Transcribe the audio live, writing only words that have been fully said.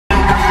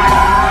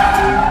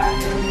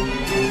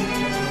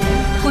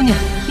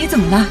怎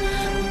么了？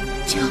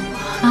救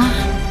我！啊！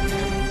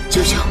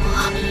救救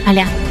我！阿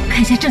良，看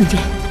一下证件，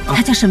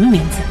他叫什么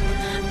名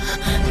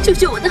字？救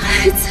救我的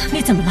孩子！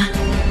你怎么了？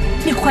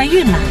你怀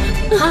孕了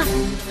啊？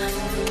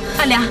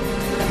阿良，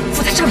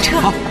扶他上车。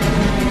好。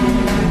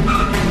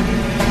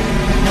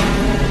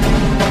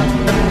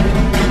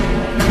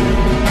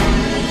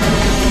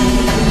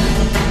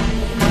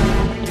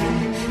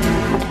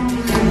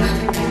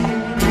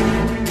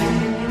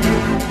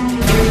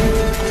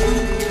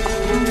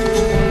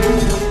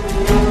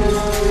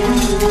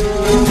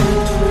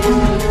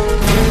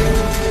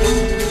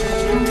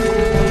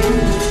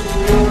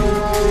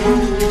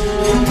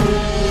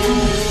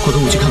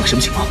什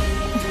么情况？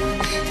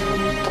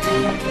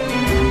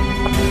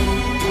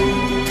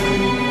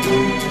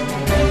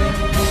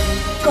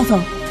高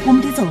总，我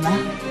们得走了。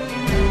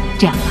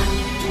这样吧，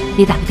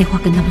你打个电话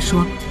跟他们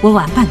说，我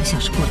晚半个小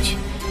时过去，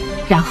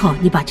然后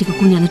你把这个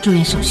姑娘的住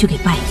院手续给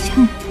办一下。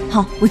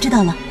好，我知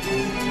道了。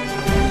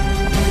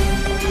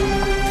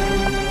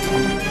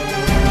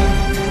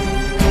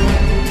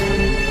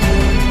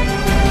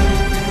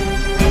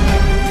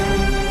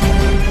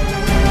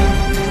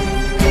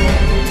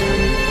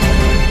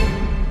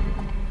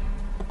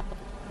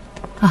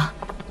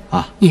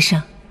医生，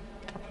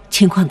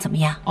情况怎么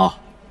样？哦，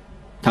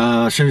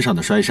他身上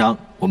的摔伤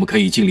我们可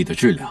以尽力的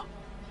治疗，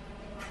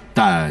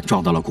但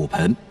撞到了骨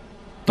盆，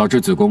导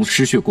致子宫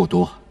失血过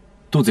多，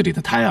肚子里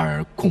的胎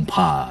儿恐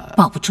怕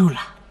保不住了。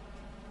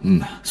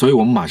所以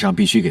我们马上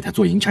必须给他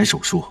做引产手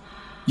术，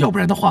要不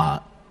然的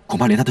话，恐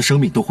怕连他的生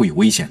命都会有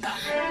危险的。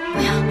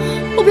不要，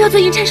我不要做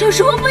引产手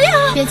术，我不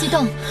要！别激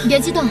动，别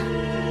激动。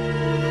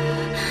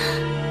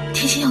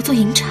甜心要做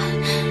引产，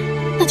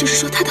那就是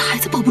说她的孩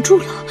子保不住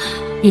了。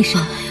医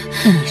生。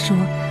那你说，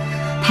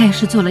她要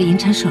是做了引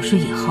产手术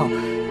以后，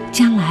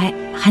将来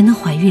还能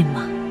怀孕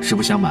吗？实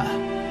不相瞒，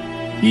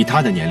以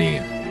她的年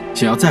龄，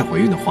想要再怀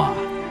孕的话，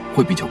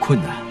会比较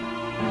困难。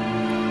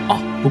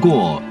哦，不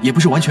过也不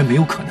是完全没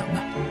有可能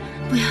的。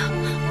不要，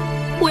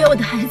我要我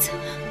的孩子，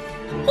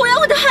我要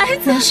我的孩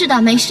子。没事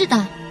的，没事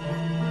的。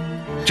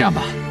这样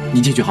吧，你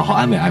进去好好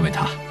安慰安慰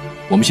她，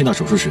我们先到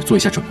手术室做一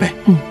下准备。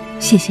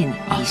谢谢你，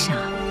医生。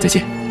再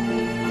见。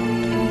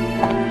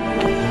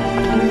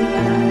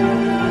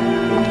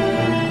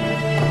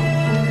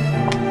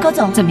高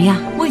总，怎么样？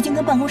我已经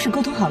跟办公室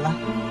沟通好了。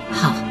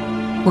好，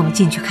我们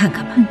进去看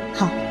看吧。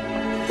好。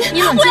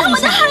你冷静一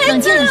下，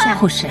冷静一下。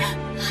护士，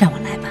让我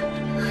来吧。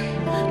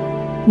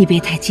你别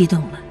太激动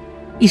了，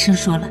医生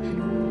说了，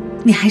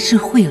你还是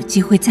会有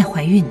机会再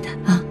怀孕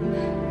的啊，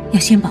要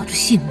先保住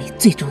性命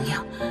最重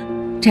要。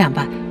这样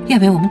吧，要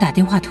不要我们打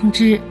电话通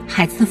知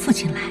孩子的父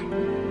亲来？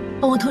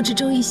帮我通知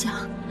周一翔。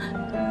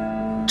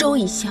周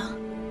一翔。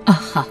哦，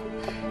好，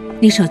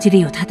你手机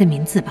里有他的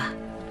名字吧？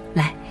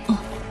来。哦。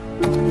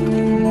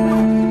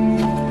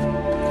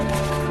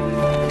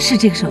是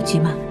这个手机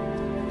吗？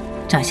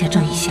找一下周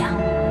一翔。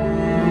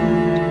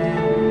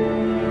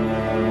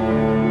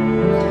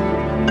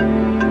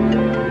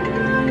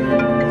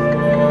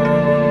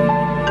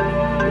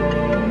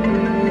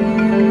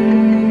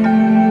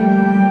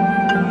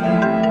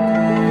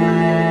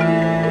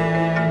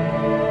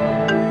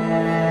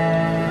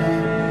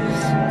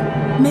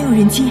没有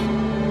人接，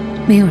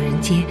没有人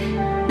接。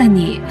那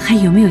你还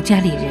有没有家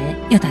里人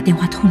要打电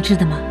话通知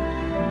的吗？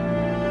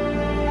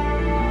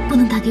不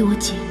能打给我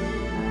姐。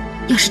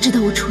要是知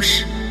道我出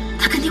事，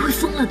她肯定会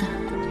疯了的。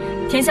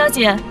田小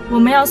姐，我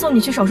们要送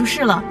你去手术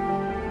室了。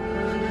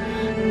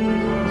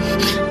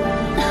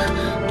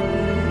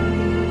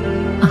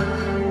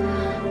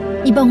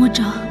你帮我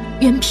找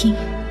袁平。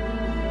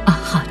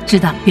好，知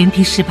道袁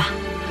平是吧？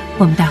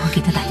我们待会儿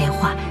给他打电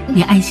话，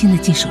你安心的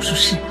进手术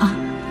室啊。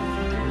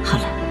好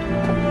了。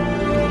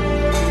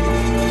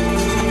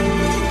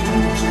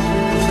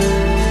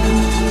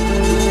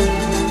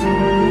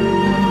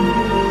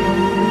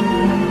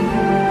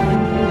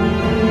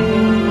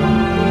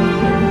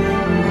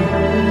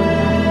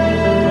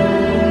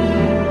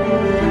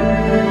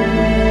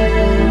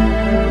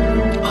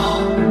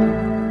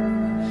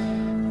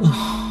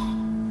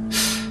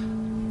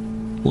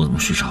我怎么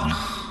睡着了？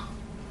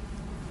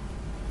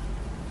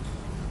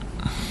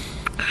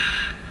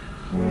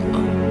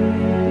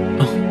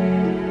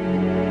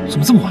怎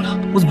么这么晚了？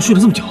我怎么睡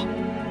了这么久？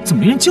怎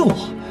么没人叫我？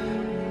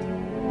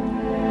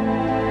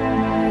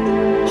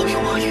哎呦，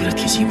我还约了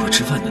甜心一块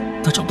吃饭呢，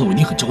她找到我一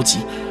定很着急。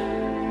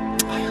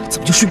哎呀，怎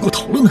么就睡过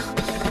头了呢？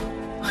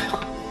哎呀！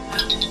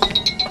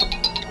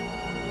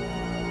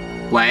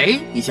喂，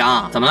一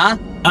翔，怎么了？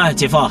哎，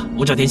姐夫，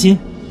我找甜心。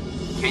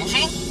甜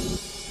心？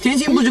甜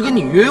心不是跟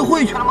你约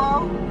会去了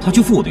吗？她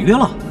去赴我的约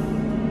了。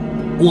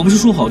我不是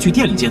说好去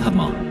店里接她的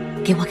吗？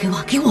给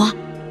我！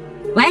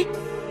喂，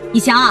一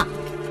翔，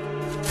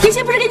甜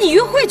心不是跟你约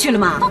会去了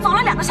吗？都走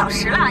了2个小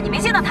时了，你没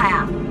见到她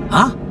呀？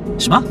啊？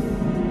什么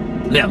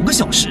？2个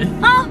小时？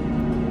啊？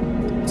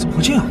怎么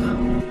会这样呢？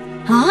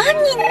啊，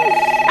你，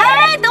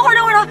哎，等会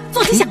儿，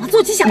座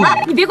机响了，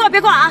你别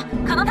挂啊，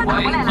可能他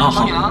打过来了。啊，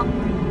好。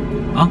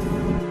啊？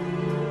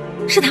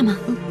是他吗？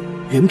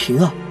袁平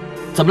啊，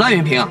怎么了，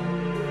袁平？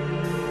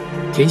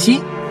甜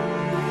心，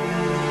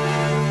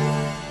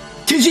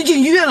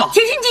进医院了。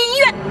甜心进医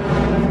院？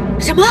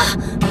什么？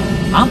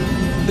啊，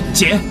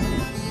姐。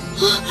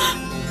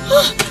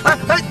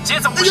姐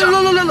怎么回事？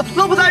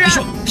老婆大人，你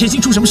说甜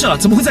心出什么事了？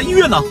怎么会在医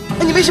院呢？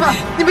你没事吧？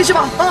你没事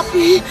吧？啊！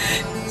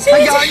哎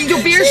呀，你就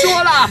别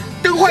说了，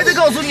等会再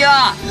告诉你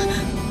啊。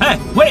哎，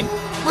喂，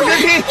袁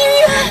平，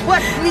喂，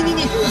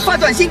你发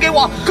短信给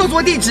我，告诉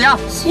我地址啊！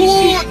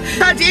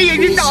大姐也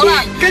晕倒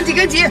了，赶紧！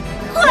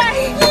快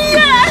医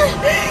院！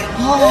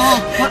好，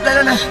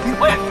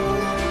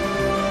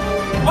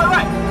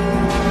来，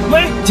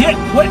喂，姐，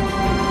喂，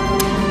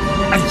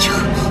哎呀！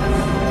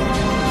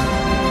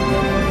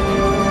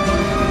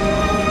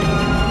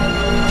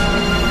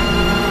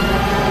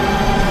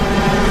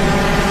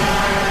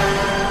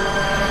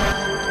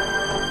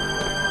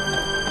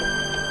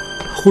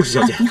护士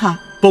小姐，你好，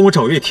帮我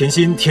找一位甜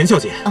心田小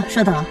姐。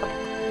稍等啊。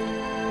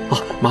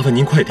麻烦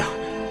您快点。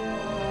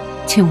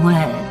请问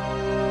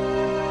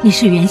你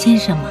是袁先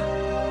生吗？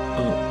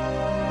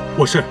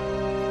我是。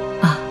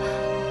啊，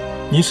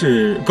您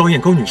是高艳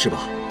高女士吧？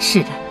是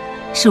的，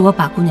是我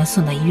把姑娘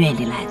送到医院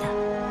里来的。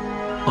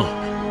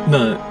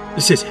那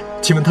谢谢。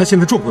请问她现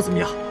在状况怎么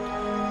样？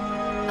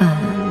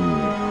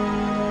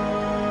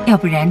要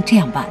不然这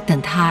样吧，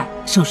等她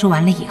手术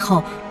完了以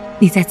后，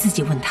你再自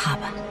己问她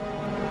吧。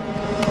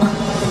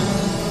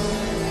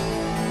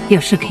有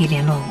事可以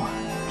联络我。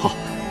好。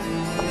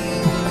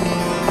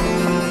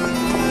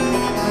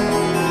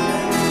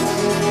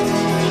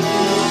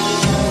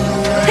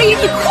哎呀，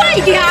你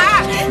快点儿！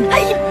哎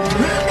呀，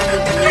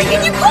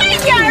你快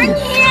点儿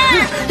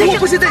你！我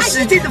不是在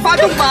使劲的发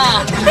动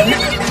吗？哎呀，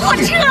你这破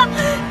车！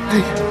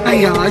哎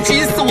呀，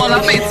急死我了！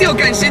每次要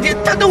赶时间，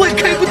他都会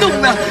开不动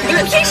的。你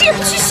们平时也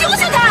不去修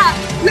修它。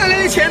哪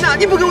来的钱呢？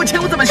你不给我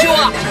钱，我怎么修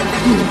啊？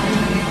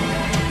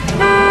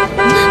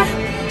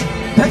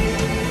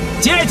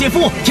姐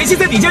夫，甜心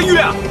在哪家医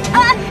院啊？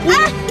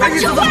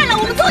车坏了，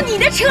我们坐你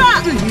的车。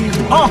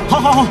好。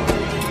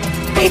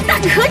哎，大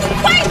可，你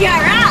快点儿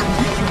啊！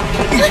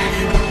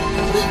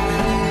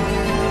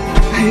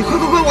哎，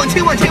快，往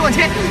前！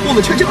我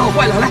们车正好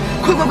坏了，来，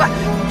快！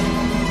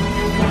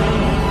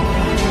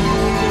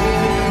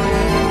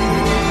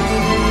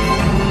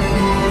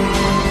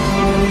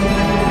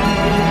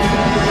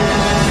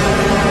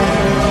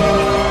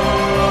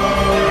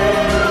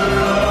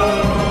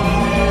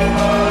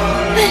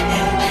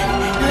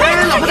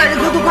老婆大人，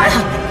快！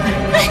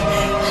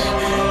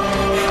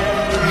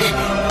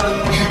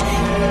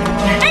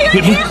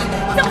袁平，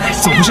怎么回事？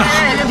怎么回事？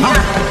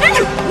袁平，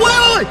喂！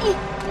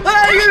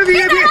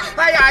袁平！哎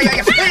呀！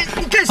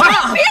你干什么？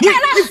别打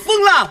了！你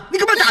疯了！你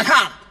干嘛打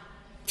他？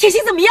甜心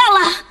怎么样了？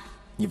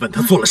你问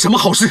他做了什么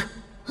好事？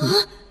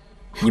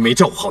你没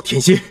照顾好甜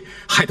心，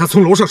害他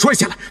从楼上摔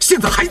下来，现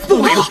在孩子都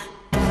没了。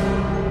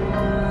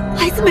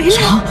孩子没了？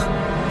啥？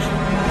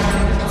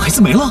孩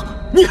子没了？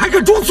你还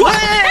敢装蒜？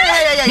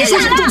你说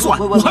什么装蒜？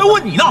我还要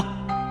问你呢。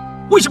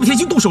为什么甜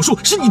心动手术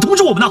是你通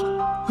知我们的？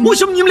为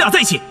什么你们俩在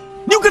一起？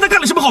你又跟他干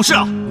了什么好事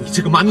啊？你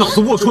这个满脑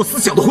子龌龊思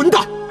想的混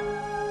蛋！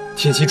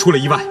甜心出了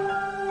意外，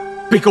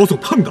被高总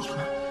碰到了。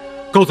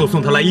高总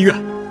送她来医院，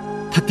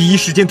他第一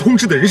时间通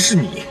知的人是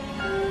你。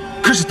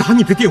可是打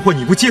你的电话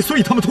你不接，所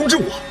以他们通知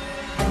我。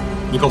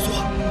你告诉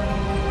我，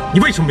你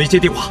为什么没接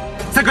电话？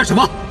在干什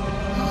么？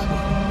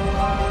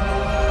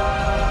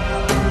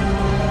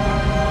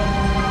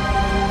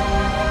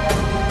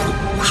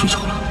我睡着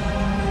了。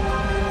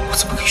我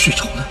怎么可以睡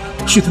着呢？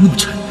睡得那么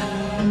沉，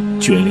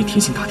居然连甜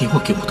心打电话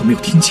给我都没有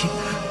听见。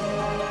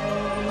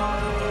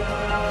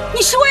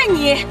你是为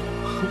你？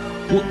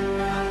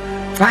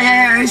哎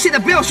呀，现在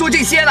不要说这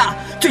些了，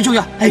最重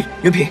要，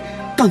袁平，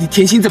到底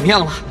甜心怎么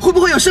样了？会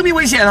不会有生命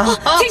危险啊？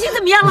甜心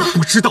怎么样了？我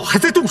不知道，还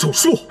在动手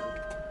术。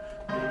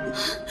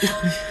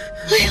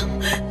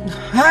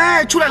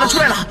出来了！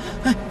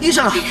医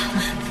生啊！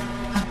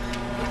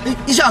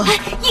医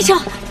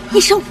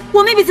生，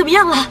我妹妹怎么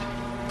样了？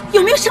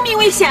有没有生命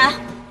危险啊？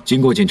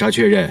经过检查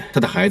确认，她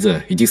的孩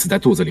子已经死在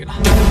肚子里了。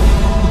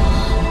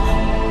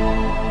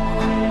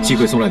幸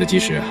亏送来的及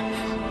时，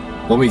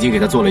我们已经给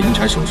她做了引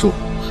产手术。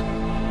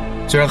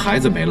虽然孩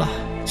子没了，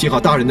幸好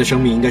大人的生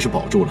命应该是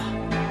保住了。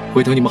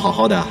回头你们好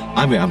好的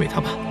安慰安慰她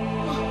吧。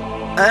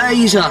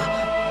医生，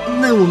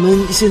那我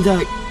们现在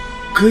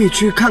可以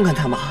去看看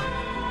她吗？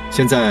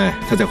现在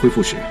她在恢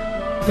复室，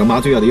等麻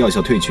醉药的药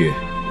效退去，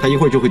她一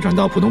会儿就会转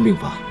到普通病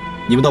房。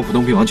你们到普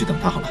通病房去等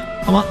她好了，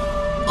好吗？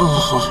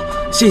好，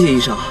谢谢医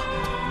生。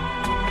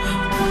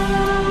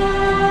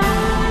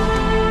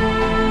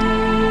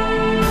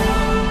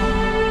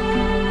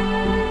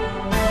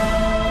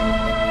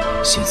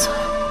现在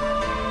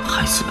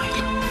孩子没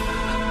了，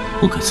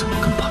我该怎么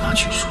跟爸妈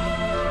去说，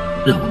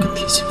让我跟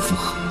甜心复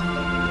合？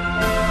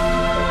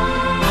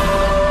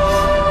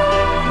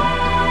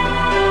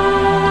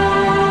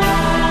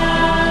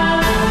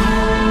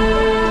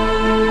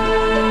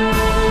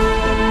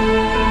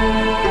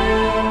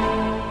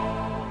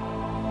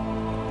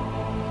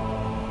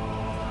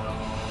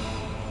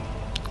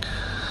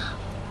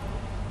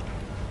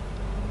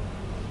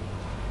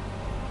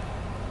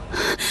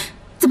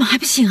怎么还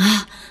不醒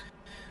啊？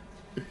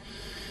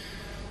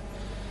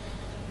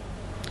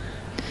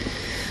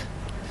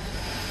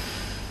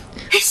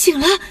醒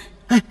了。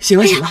哎，醒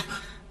了，醒了。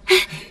哎，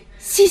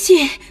欣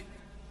欣，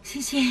欣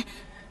欣，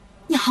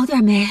你好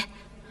点没？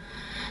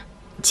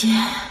姐，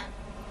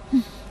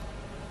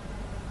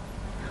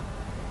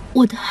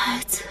我的孩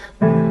子。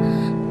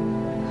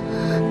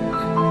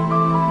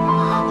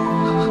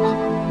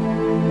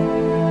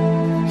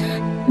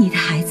你的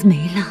孩子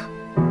没了，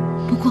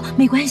不过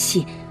没关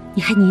系，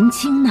你还年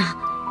轻呢，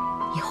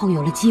以后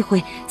有了机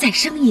会再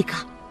生一个。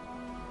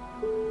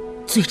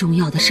最重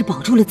要的是保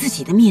住了自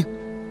己的命，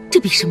这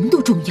比什么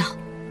都重要，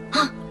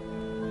啊！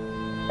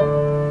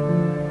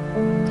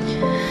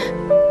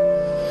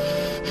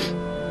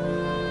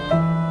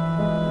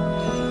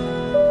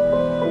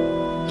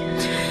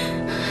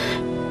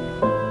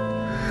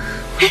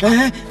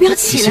哎，不要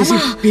起来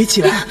嘛！别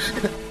起来！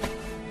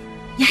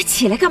你还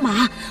起来干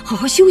嘛？好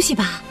好休息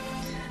吧。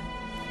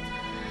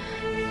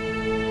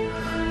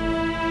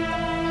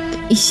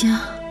一香，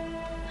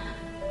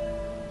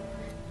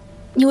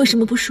你为什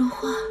么不说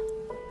话？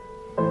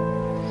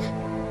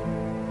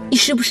你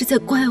是不是在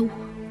怪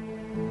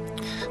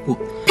我？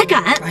他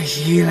敢！哎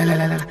呀，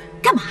来，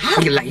干嘛？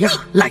你来呀，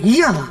来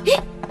呀！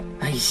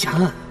哎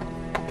呀，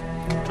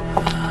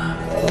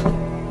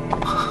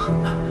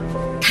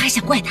他还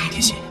想怪他？天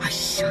心，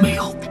没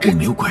有，我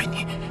没有怪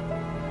你，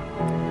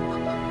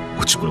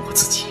我只怪我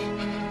自己。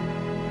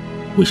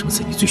为什么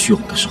在你最需要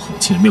我的时候，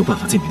竟然没有办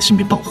法在你的身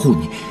边保护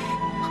你，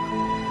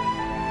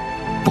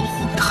保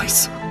护你的孩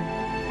子？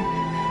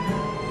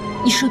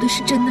你说的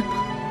是真的吗？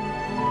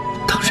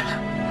当然，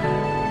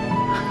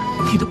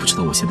你都不知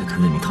道我现在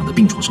看着你躺在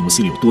病床上，我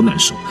心里有多难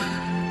受。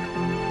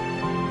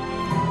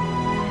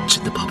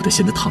真的巴不得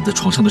现在躺在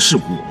床上的是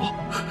我。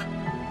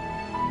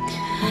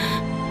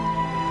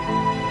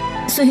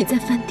所以在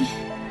饭店，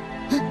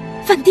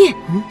饭店？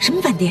什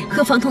么饭店？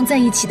和房东在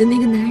一起的那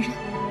个男人，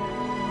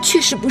确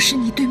实不是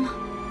你，对吗？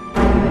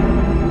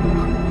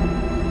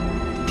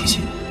天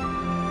心，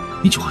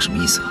你这话什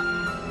么意思啊？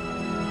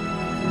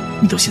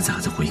你到现在还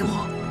在怀疑我？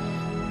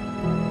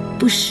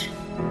不是，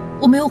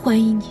我没有怀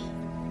疑你，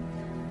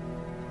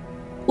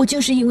我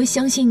就是因为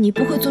相信你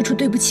不会做出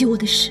对不起我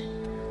的事，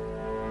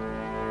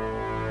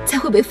才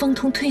会被方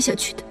彤推下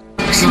去的。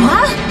什么？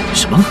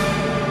什么？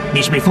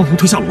你是被方彤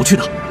推下楼去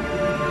的？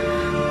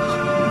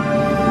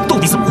到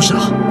底怎么回事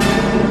啊？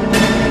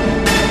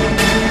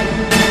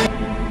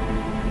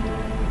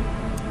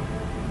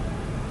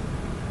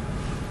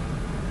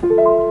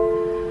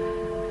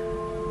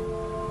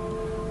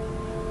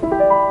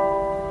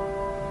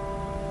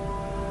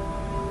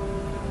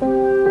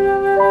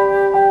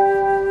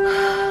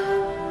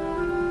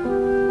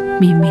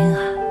明明啊，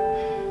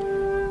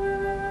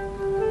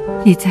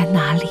你在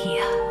哪里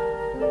呀？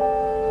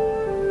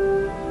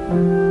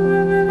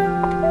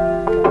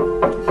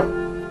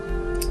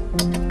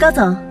高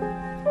总，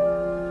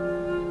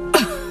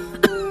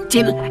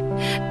进来。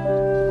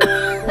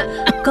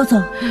高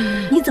总，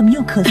你怎么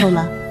又咳嗽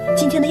了？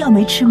今天的药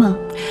没吃吗？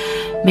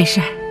没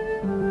事儿，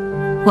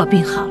我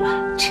病好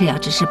了，吃药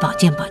只是保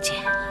健保健。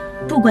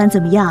不管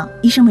怎么样，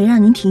医生没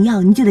让您停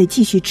药，您就得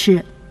继续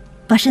吃，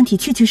把身体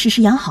确确实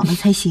实养好了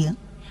才行。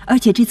而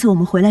且这次我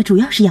们回来主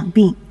要是养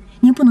病，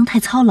您不能太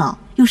操劳，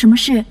有什么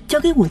事交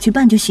给我去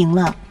办就行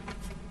了。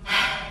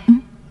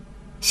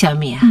小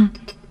米啊，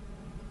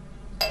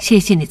谢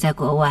谢你在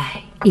国外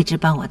一直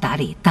帮我打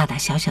理大大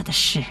小小的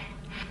事，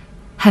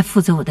还负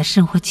责我的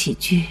生活起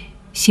居，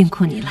辛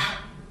苦你了。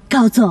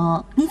高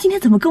总，您今天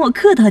怎么跟我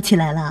客套起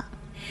来了？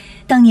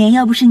当年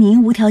要不是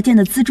您无条件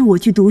的资助我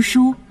去读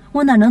书，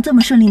我哪能这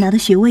么顺利拿到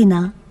学位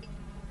呢？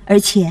而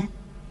且，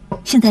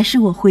现在是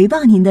我回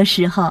报您的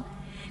时候。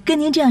跟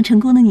您这样成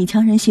功的女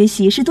强人学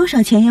习，是多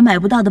少钱也买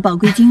不到的宝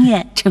贵经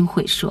验。真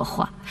会说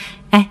话。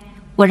哎，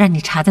我让你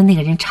查的那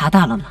个人查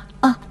到了吗？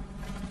哦，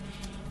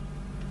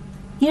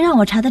您让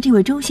我查的这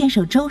位周先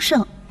生周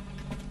胜，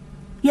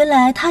原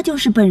来他就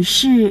是本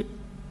市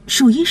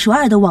数一数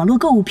二的网络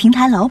购物平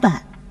台老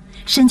板，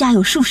身家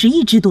有数十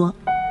亿之多。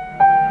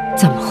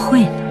怎么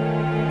会呢？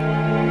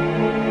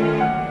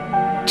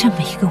这么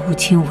一个无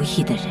情无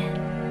义的人，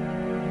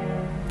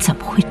怎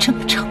么会这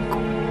么成功？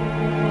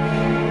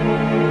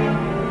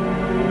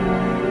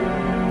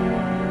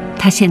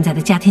他现在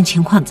的家庭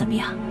情况怎么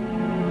样？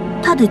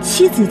他的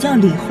妻子叫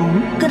李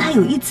红，跟他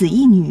有一子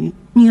一女，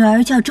女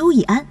儿叫周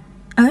以安，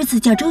儿子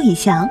叫周以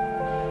翔。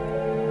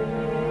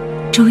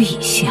周以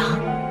翔，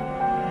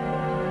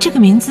这个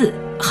名字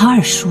好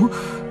耳熟。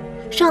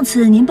上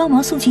次您帮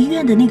忙送去医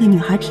院的那个女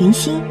孩甜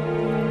心，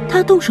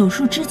她动手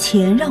术之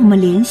前让我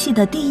们联系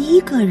的第一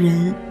个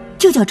人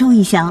就叫周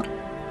以翔。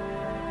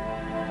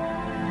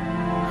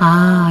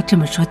啊，这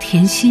么说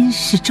甜心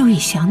是周以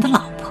翔的老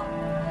婆，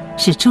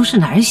是周氏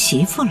的儿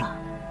媳妇了。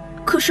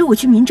可是我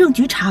去民政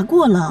局查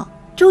过了，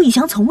周以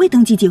翔从未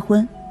登记结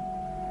婚。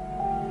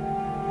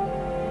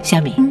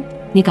小米，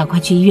你赶快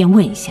去医院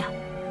问一下，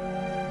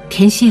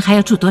甜心还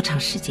要住多长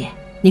时间？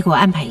你给我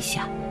安排一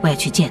下，我要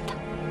去见她。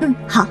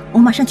好，我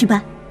马上去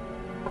办。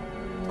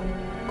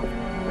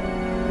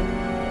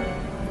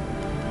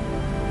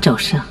周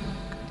胜，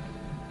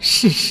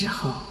是时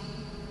候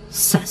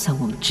算算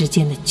我们之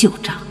间的旧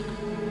账了。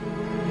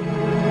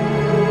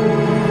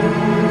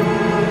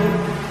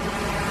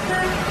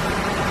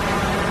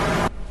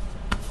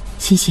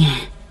欣欣，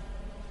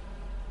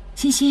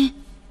欣欣，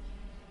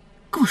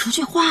跟我说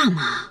句话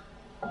嘛，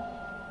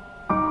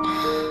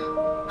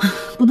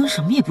不能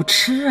什么也不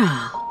吃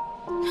啊。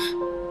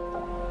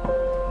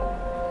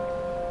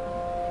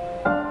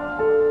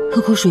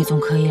喝口水总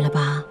可以了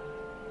吧？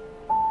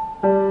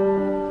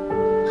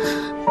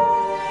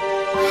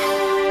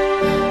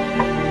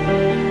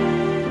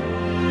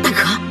大哥，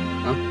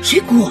水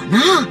果呢？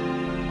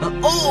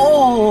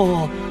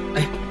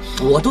哎，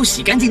我都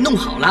洗干净弄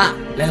好了。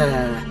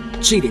来，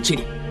吃一点，吃一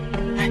点。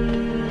哎，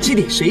吃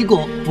点水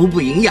果补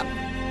营养。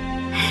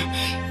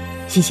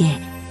欣欣，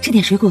吃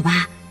点水果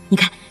吧，你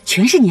看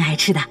全是你爱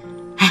吃的。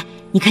哎，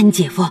你看你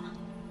姐夫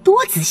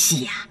多仔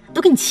细呀，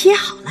都给你切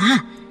好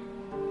了。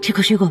吃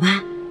口水果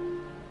吧。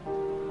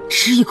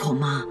吃一口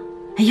嘛！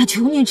哎呀，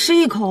求你吃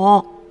一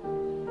口！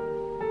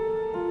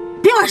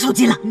别玩手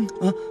机了。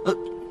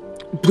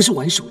不是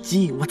玩手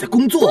机，我在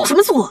工作。工什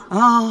么作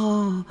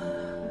啊？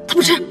他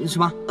不吃什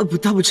么？不，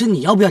他不吃，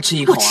你要不要吃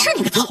一口啊？我吃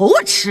你个头！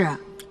我吃。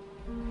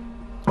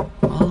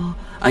哦，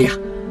哎呀，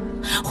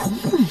哄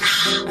哄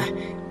他。哎，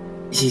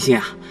欣欣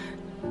啊，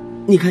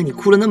你看你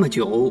哭了那么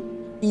久，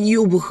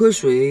又不喝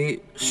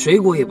水，水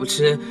果也不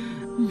吃，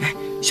哎，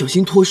小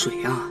心脱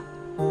水啊！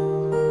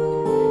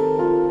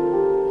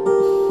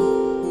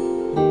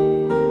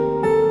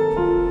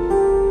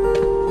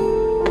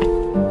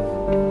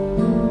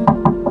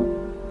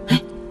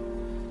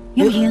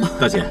袁平，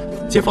大姐，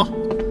姐夫，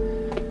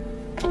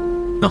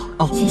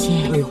谢谢。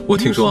哎呦，我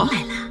听说啊，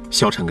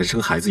小产跟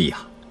生孩子一样，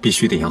必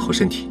须得养好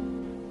身体，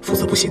否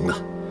则不行的。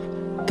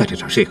带着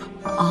点这个。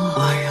哦，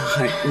哎呀，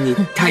你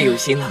太有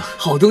心了，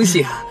好东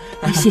西啊！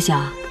谢谢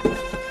啊。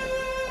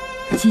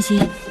欣欣，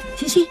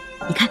欣欣，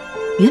你看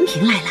袁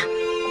平来了，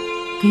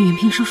跟袁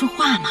平说说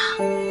话嘛。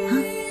啊，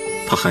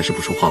他还是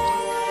不说话吗？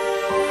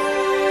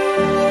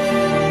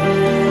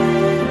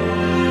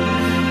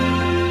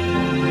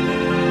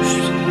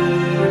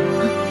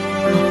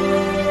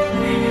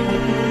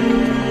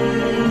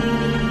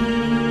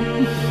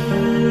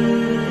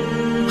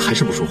还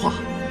是不说话。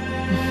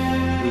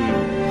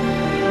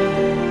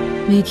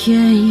每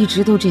天一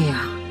直都这样，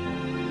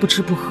不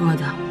吃不喝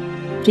的。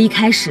这一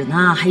开始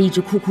呢，还一直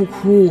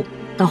哭，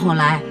到后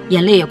来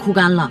眼泪也哭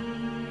干了，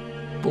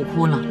不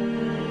哭了，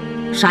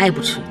啥也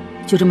不吃，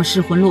就这么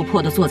失魂落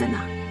魄的坐在那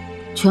儿，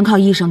全靠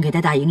医生给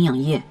他打营养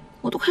液，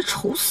我都快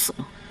愁死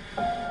了。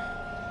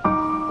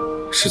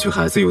失去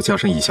孩子又加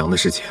上以翔的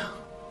事情，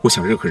我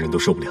想任何人都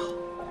受不了。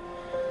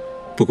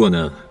不过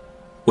呢，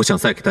我想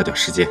再给他点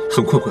时间，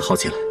很快会好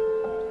起来。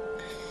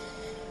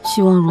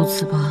希望如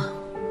此吧。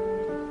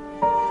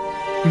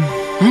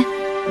哎，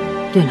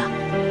对了，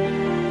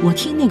我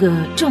听那个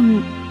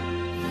郑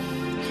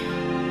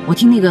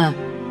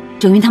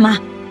云他妈，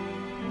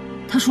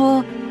她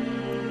说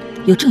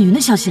有郑云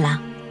的消息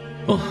啦。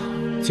哦，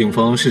警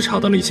方是查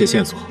到了一些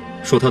线索，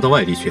说他到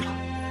外地去了，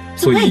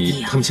所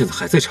以他们现在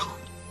还在查。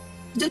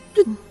这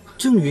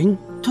郑云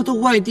他到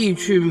外地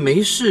去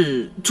没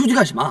事，出去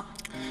干什么？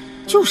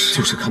就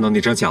是看到那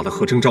张假的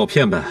合成照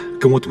片呗，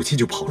跟我赌气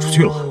就跑出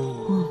去了。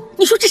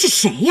你说这是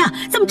谁呀？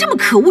怎么这么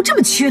可恶，这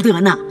么缺德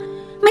呢？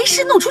没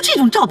事弄出这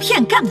种照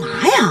片干嘛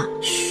呀？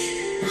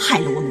嘘，害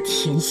了我们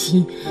甜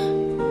心。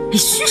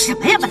嘘什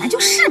么呀？本来就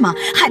是嘛，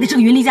害得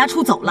郑云离家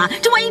出走了。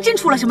这万一真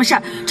出了什么事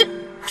儿，这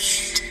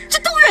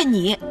都怨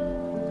你。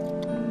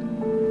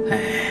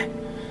哎，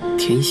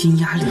甜心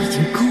压力已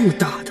经够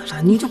大的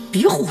了，你就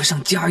别火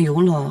上加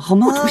油了，好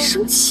吗？我这不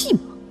生气吗？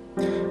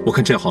我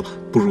看这样好了，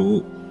不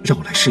如让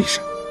我来试一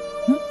试。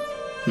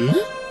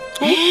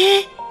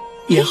哎，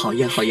也好，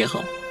要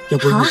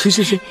不你去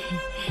试试？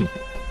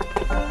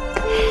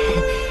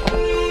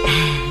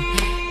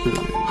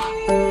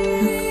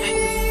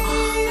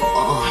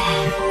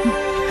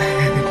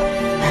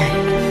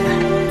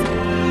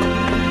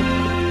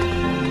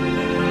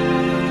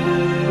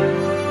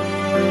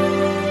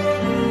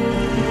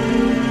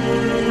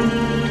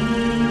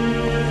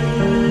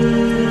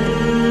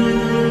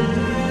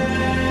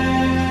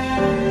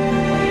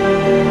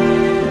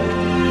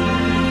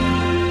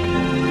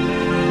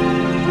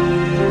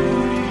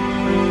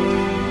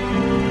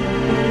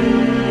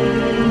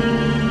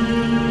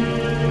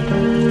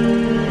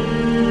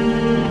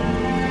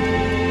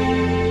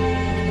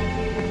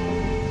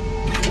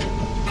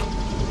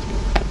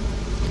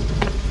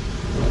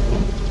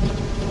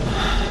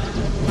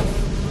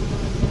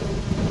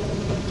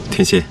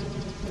甜心，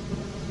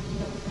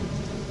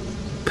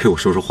陪我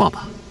说说话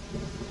吧。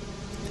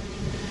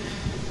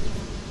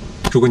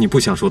如果你不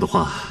想说的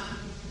话，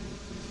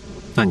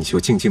那你就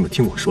静静的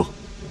听我说。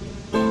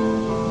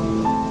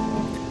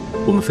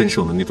我们分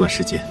手的那段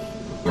时间，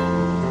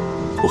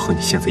我和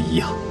你现在一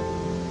样，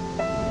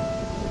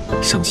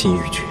伤心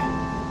欲绝，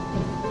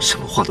什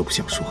么话都不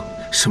想说，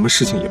什么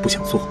事情也不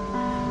想做，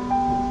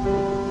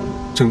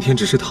整天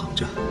只是躺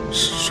着、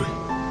嗜睡、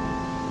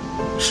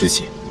失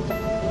血。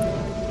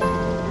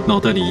脑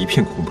袋里一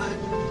片空白，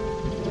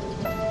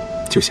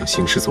就像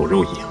行尸走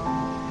肉一样。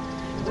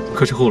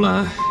可是后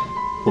来，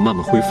我慢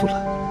慢恢复了。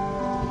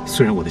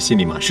虽然我的心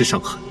里满是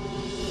伤痕，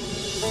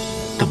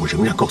但我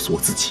仍然告诉我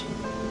自己，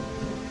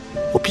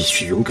我必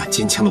须勇敢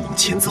坚强地往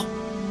前走，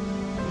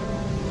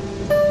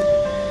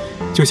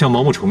就像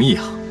毛毛虫一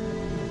样，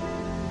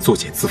作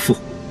茧自缚，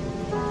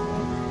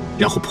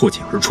然后破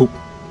茧而出，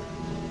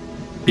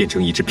变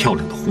成一只漂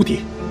亮的蝴蝶。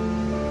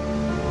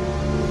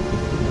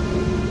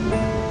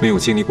没有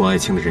经历过爱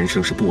情的人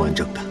生是不完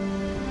整的，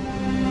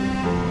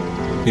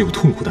没有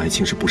痛苦的爱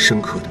情是不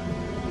深刻的。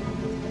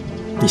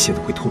你现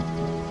在会痛，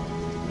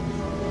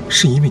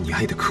是因为你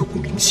爱的刻骨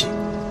铭心。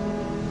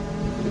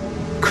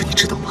可你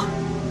知道吗？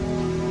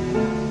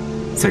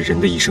在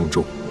人的一生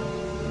中，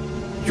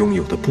拥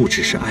有的不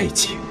只是爱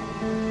情，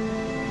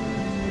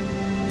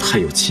还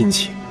有亲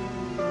情，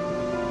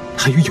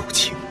还有友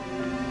情。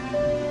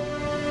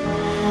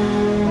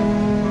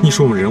你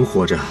说我们人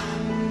活着，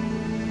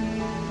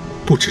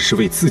不只是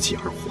为自己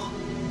而活，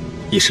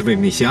也是为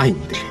那些爱你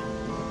的人，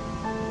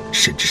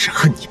甚至是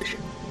恨你的人。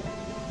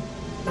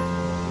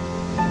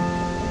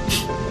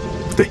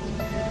对，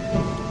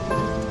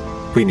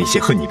为那些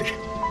恨你的人，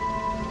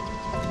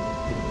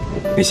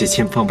那些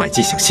千方百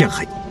计想陷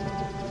害你、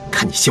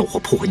看你笑话、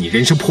破坏你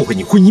人生、破坏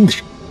你婚姻的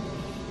人。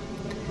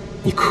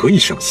你可以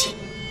伤心，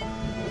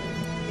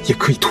也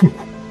可以痛苦，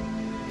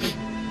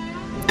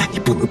但你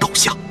不能倒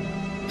下，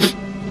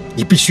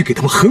你必须给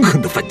他们狠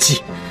狠的反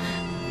击。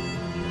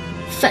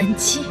反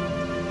击？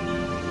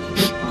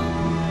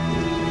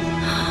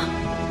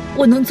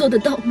我能做得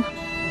到吗？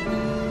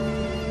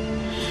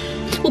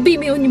我并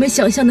没有你们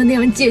想象的那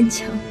样坚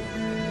强，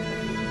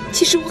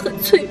其实我很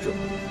脆弱，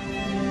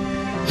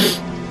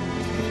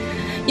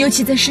尤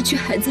其在失去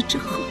孩子之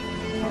后，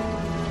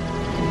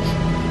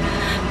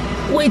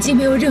我已经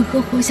没有任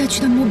何活下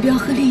去的目标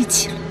和力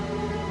气了。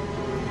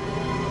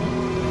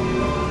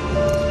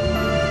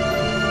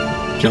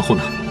然后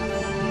呢？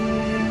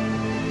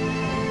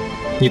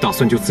你打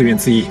算就自怨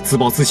自艾、自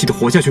暴自弃的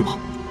活下去吗？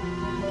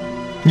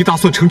你打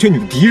算成全你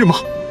的敌人吗？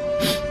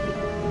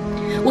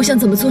我想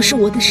怎么做是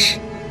我的事，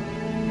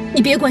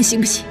你别管行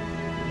不行？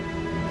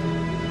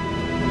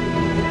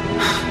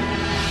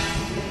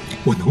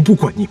我能不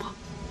管你吗？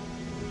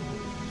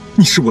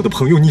你是我的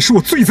朋友，你是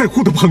我最在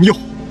乎的朋友。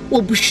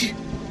我不是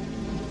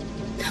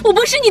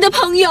你的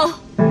朋友，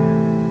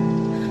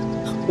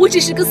我只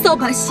是个扫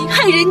把星、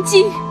害人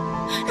精。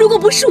如果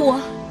不是我，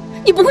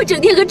你不会整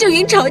天和郑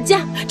云吵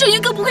架，郑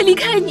云更不会离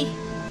开你。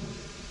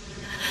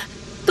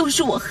都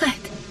是我害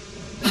的，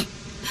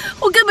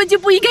我根本就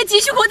不应该继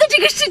续活在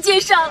这个世界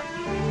上。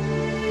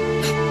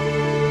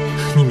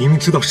你明明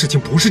知道事情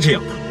不是这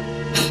样的。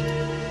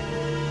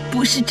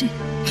不是这样，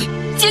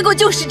结果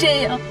就是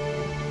这样。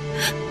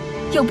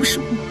要不是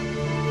我，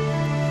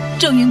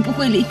郑云不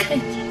会离开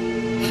你。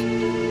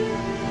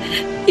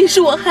也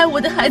是我害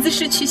我的孩子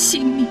失去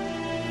性命，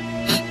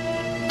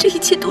这一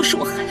切都是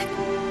我害的。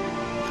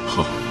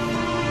好，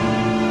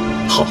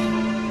好，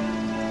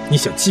你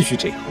想继续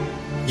这样，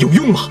有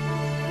用吗？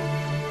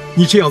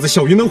你这样子，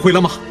小云能回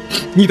来吗？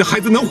你的孩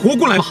子能活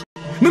过来吗？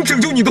能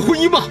拯救你的婚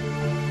姻吗？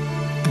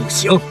不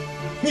行，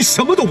你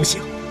什么都不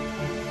行。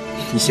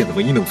你现在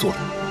唯一能做的，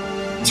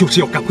就是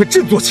要赶快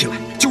振作起来，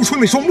揪出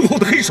那双幕后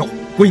的黑手，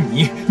为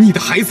你、你的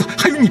孩子，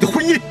还有你的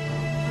婚姻。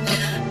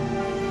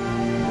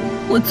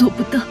我做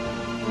不到，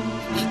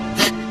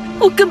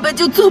我根本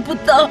就做不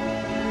到。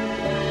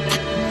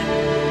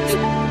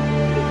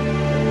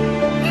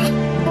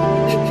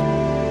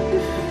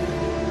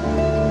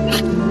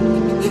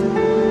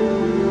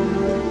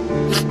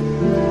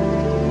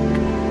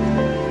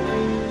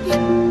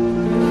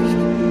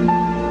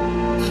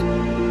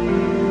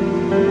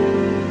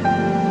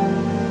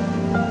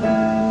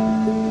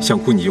想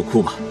哭你就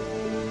哭吧，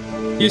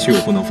也许我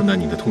不能分担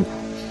你的痛苦，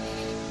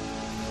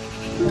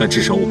但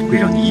至少我不会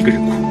让你一个人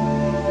哭。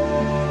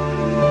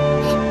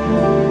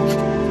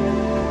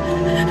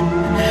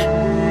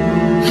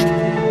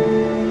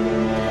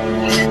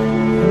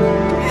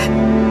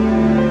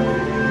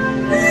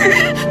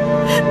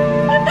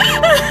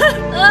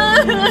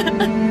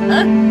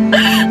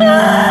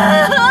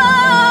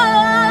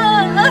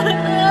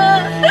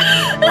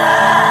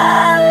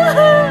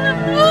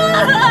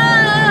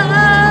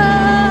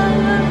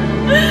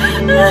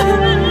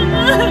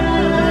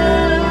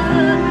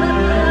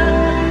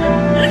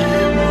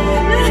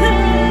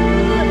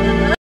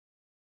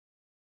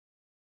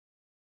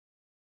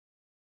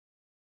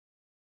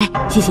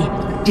谢谢，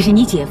这是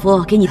你姐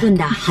夫给你炖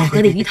的好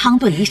喝的鱼汤，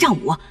炖了一上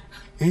午。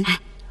哎，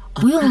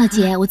不用了，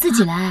姐，我自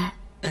己来。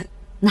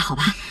那好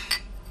吧，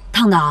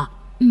烫的啊。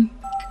嗯。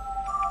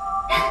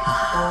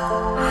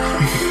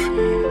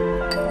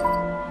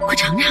快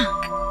尝尝。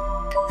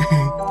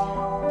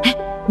哎，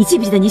你记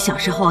不记得你小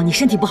时候你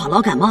身体不好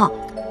老感冒，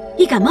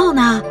一感冒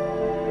呢，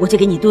我就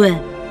给你炖。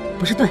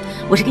不是炖，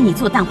我是给你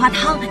做蛋花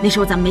汤。那时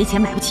候咱们没钱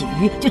买不起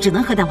鱼，就只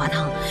能喝蛋花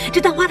汤。这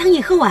蛋花汤一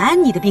喝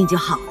完，你的病就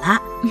好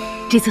了。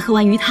这次喝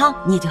完鱼汤，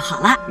你也就好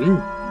了。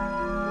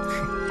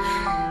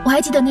我还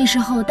记得那时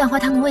候蛋花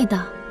汤的味道，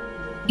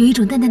有一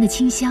种淡淡的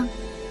清香，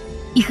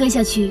一喝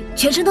下去，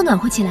全身都暖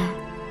和起来。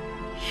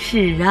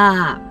是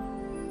啊，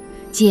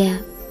姐，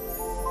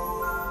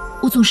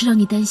我总是让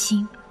你担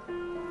心，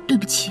对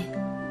不起。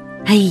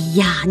哎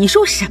呀，你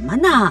说什么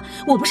呢？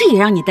我不是也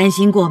让你担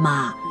心过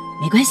吗？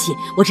没关系，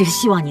我只是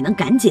希望你能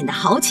赶紧的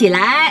好起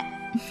来。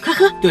快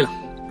喝。对了，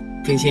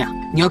甜心啊，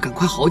你要赶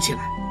快好起来。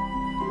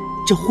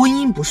这婚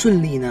姻不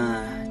顺利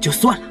呢，就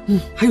算了，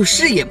还有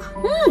事业嘛。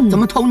咱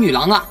们头女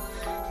郎啊，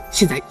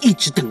现在一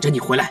直等着你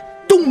回来，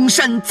东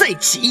山再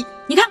起。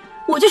你看，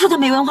我就说他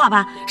没文化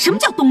吧？什么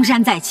叫东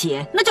山再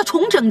起？那叫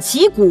重整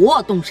旗鼓，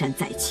东山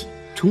再起。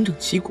重整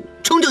旗鼓，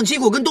重整旗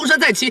鼓跟东山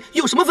再起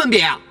有什么分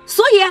别啊？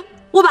所以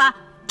我把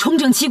重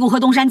整旗鼓和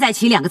东山再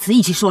起两个词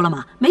一起说了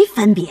吗？没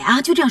分别啊，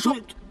就这样说。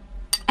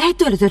哎，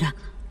对了，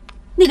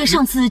那个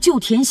上次救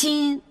甜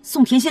心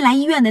送甜心来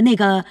医院的那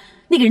个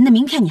人的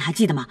名片你还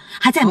记得吗？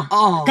还在吗？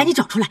赶紧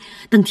找出来，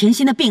等甜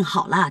心的病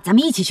好了，咱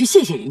们一起去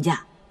谢谢人家。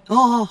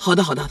好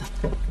的。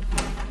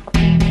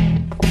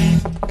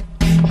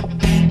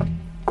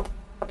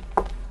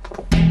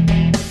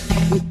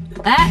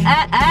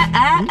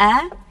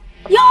哎，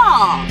哟，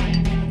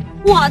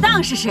我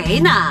当是谁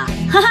呢？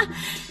哈哈，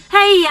哎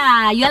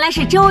呀，原来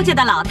是周家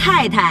的老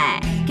太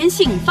太跟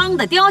姓方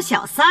的刁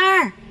小三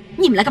儿。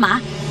你们来干嘛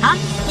啊？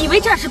以为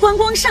这儿是观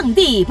光圣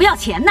地，不要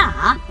钱呐？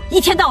啊，一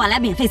天到晚来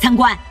免费参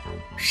观。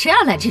谁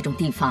要来这种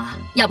地方啊？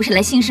要不是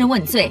来兴师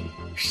问罪，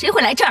谁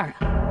会来这儿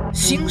啊？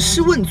兴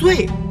师问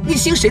罪？你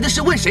兴谁的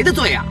师，问谁的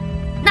罪啊？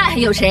那还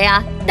有谁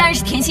啊？当然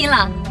是甜心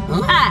了。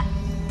哎，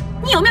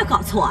你有没有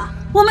搞错啊？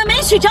我们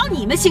没去找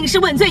你们兴师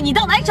问罪，你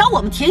倒来找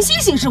我们甜心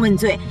兴师问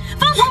罪。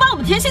方从把我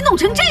们甜心弄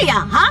成这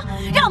样啊，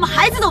让我们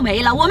孩子都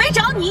没了。我没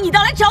找你，你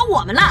倒来找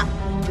我们了。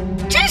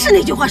真是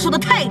那句话说的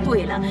太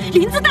对了，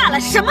林子大了，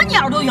什么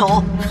鸟都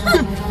有。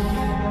哼，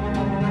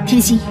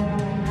甜心，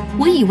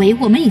我以为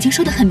我们已经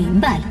说得很明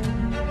白了。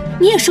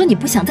你也说你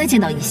不想再见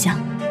到怡香，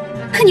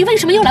可你为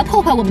什么又来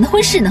破坏我们的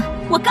婚事呢？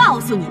我告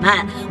诉你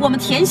们，我们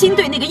甜心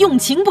对那个用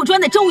情不专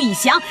的周以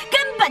翔根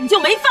本就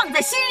没放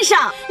在心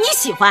上。你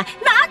喜欢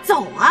拿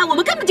走啊，我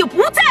们根本就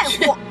不在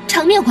乎。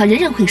场面话人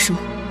人会说，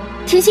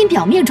甜心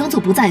表面装作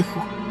不在乎，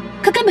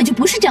可根本就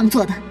不是这样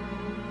做的。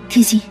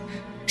甜心，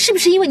是不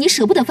是因为你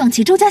舍不得放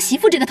弃周家媳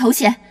妇这个头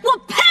衔？我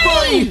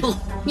呸！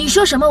你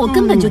说什么我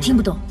根本就听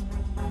不懂。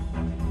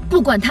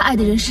不管他爱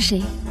的人是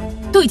谁，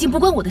都已经不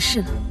关我的事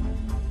了。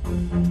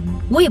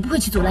我也不会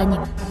去阻拦你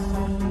们。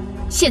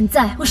现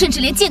在我甚至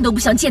连见都不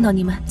想见到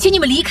你们，请你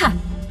们离开。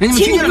你们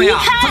听见了没有？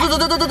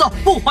走，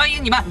不欢迎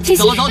你们！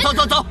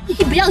走！你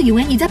不要以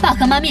为你在爸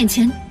和妈面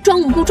前装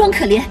无辜、装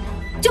可怜，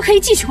就可以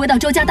继续回到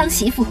周家当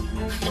媳妇。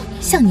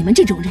像你们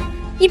这种人，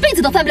一辈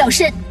子都翻不了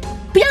身。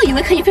不要以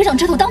为可以飞上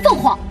枝头当凤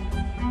凰。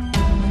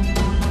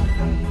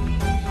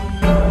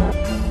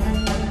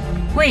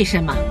为什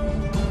么？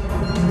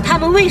他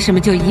们为什么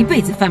就一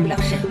辈子翻不了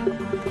身？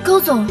高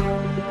总，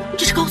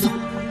这是高总。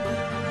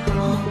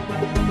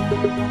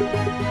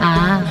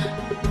啊，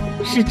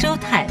是周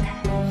太太，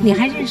你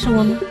还认识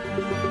我吗？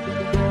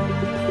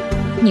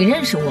你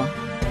认识我？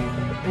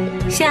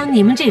像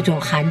你们这种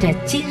含着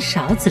金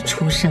勺子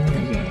出生的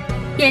人，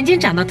眼睛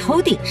长到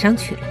头顶上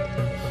去了。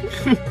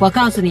哼，我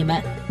告诉你们，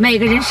每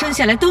个人生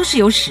下来都是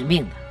有使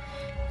命的，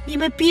你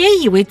们别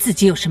以为自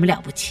己有什么了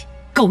不起，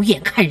狗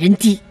眼看人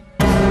低。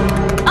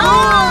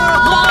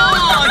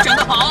讲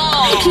得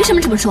好！你凭什么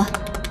这么说？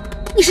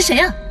你是谁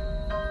啊？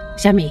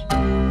小米。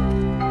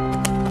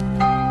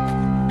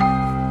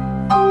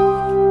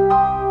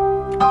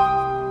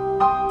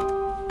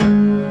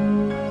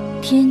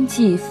天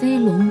际飞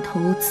龙投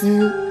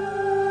资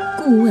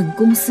顾问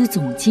公司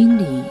总经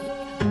理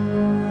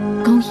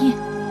高燕，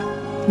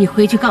你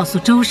回去告诉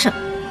周胜，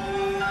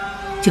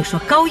就说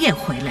高燕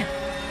回来了，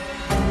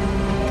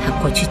他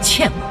过去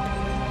欠我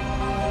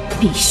的，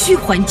必须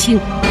还清。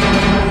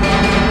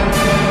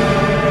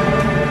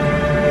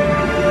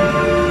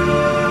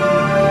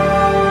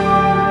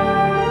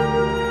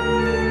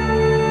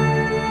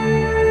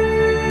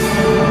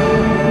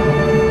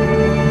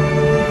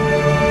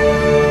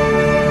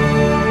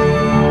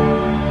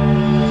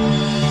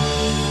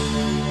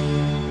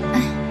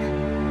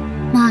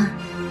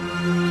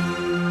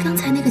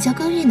叫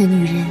高燕的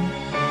女人，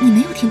你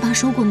没有听爸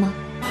说过吗？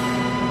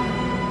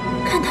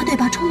看她对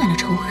爸充满了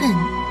仇恨，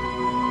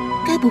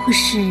该不会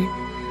是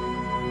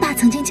爸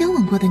曾经交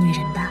往过的女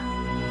人吧？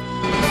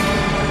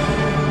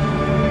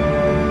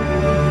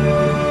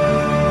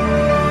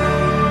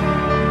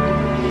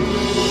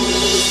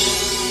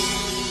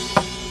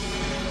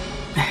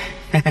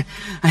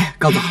哎，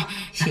高总，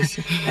谢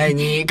谢。哎，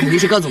你肯定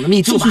是高总的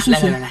秘书吧？谢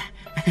谢。来。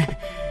哎呀，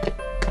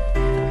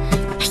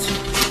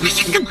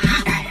干嘛？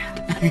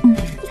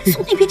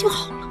从那边就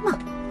好了嘛。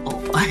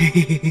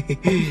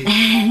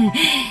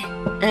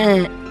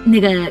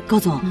那个高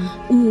总，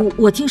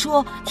我听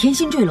说甜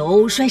心坠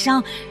楼摔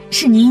伤，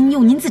是您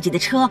用您自己的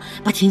车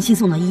把甜心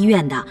送到医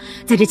院的。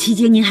在这期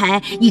间，您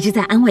还一直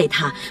在安慰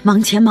她，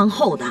忙前忙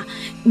后的。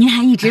您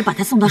还一直把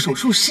她送到手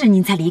术室，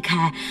您才离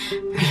开。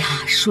哎呀，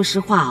说实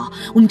话哦，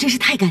我们真是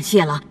太感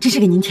谢了，真是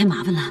给您添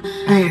麻烦了。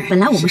本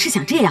来我们是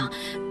想这样。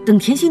等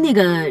甜心那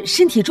个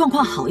身体状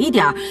况好一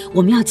点，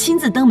我们要亲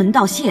自登门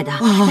道谢的。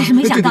但是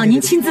没想到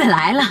您亲自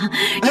来了，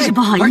真是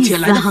不好意思啊。而且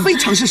来的非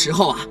常是时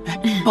候啊，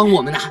帮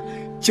我们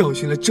教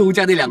训了周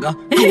家那两个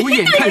狗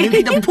眼看人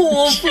低的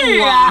泼妇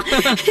啊！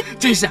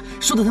真是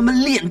说的他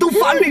们脸都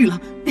发绿了，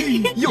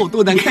有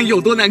多难看有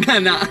多难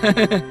看呐！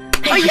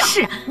哎呀，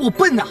是我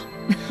笨呐！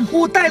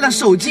我带了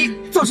手机，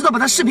早知道把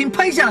他视频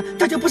拍下来，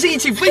大家不是一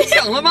起分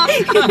享了吗？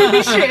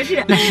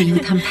是，那是因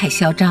为他们太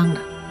嚣张了，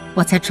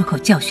我才出口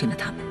教训了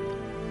他们。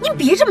您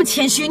别这么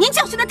谦虚，您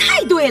教训的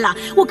太对了，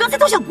我刚才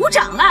都想鼓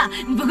掌了，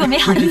不过没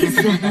好意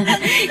思。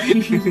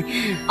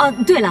哦，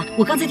对了，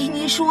我刚才听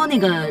您说那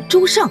个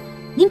周胜，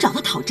您找他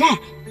讨债，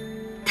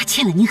他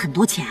欠了您很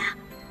多钱啊？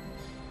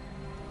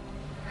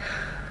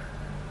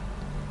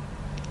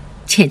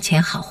欠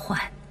钱好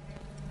还，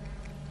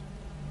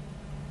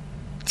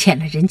欠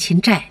了人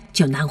情债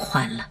就难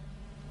还了。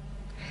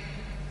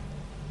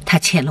他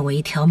欠了我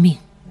一条命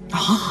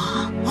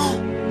啊！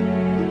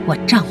我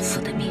丈夫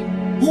的命。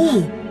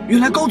哦，原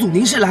来高总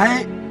您是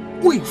来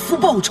为夫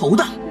报仇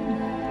的。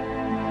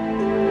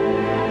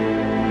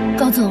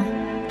高总，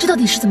这到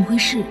底是怎么回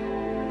事？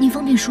您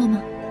方便说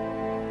吗？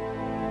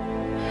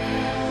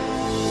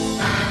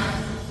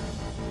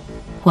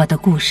我的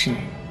故事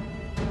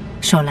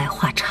说来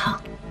话长。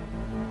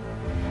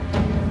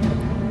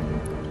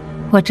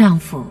我丈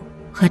夫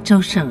和周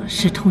胜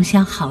是同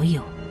乡好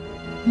友。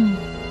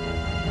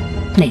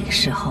那个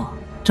时候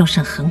周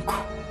胜很苦，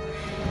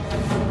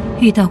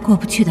遇到过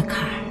不去的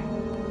坎儿，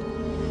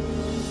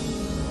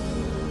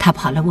他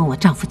跑来问我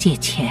丈夫借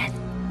钱。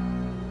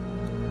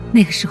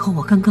那个时候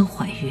我刚刚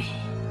怀孕，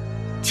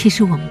其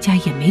实我们家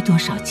也没多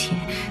少钱，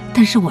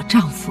但是我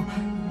丈夫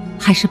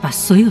还是把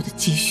所有的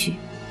积蓄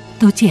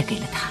都借给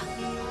了他，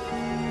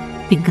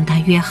并跟他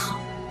约好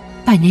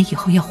半年以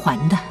后要还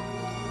的。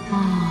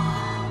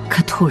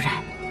可突然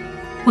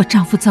我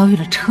丈夫遭遇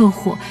了车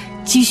祸，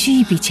急需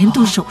一笔钱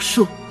动手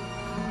术。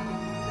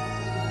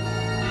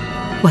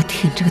我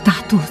挺着个大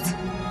肚子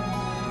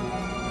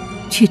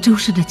去周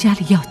胜的家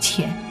里要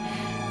钱，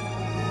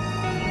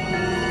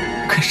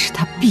可是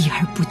他避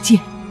而不见。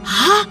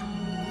啊，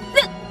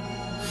那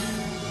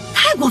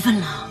太过分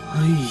了！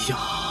哎呀，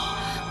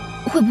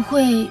会不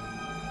会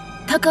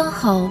他刚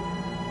好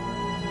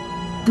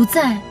不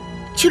在，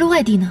去了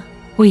外地呢？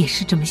我也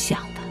是这么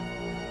想的，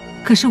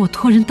可是我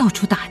托人到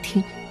处打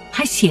听，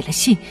还写了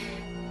信，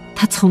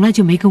他从来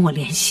就没跟我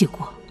联系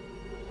过。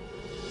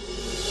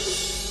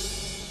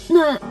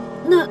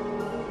那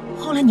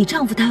后来你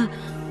丈夫他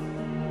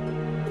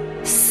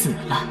死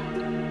了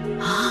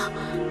啊，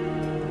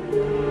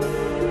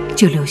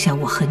就留下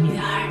我和女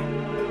儿。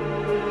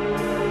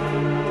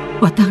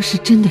我当时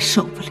真的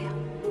受不了，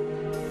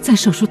在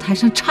手术台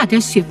上差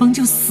点雪崩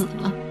就死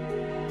了。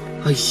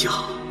哎呀，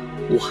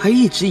我还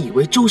一直以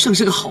为周胜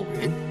是个好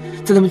人，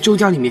在他们周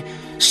家里面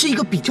是一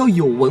个比较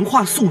有文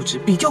化素质、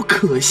比较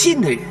可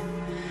信的人。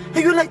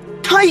原来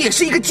他也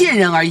是一个贱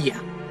人而已啊！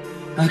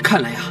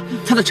看来啊，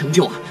他的成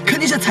就啊，肯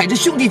定是踩着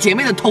兄弟姐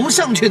妹的头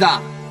上去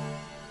的。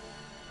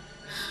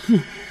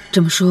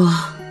这么说，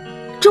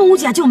周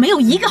家就没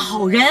有一个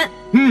好人。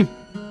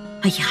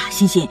哎呀，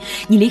欣欣，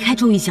你离开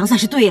周玉祥算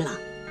是对了。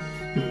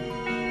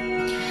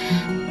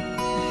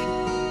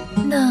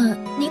那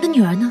您的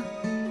女儿呢？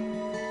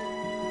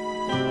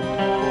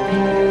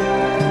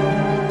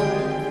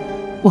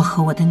我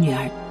和我的女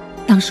儿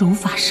当时无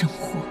法生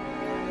活，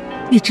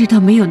你知道，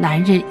没有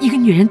男人，一个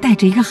女人带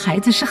着一个孩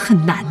子是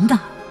很难的。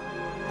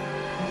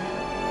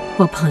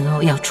我朋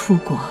友要出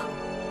国，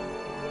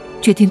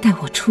决定带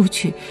我出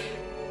去，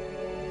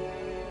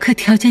可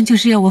条件就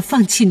是要我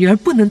放弃女儿，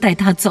不能带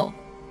她走。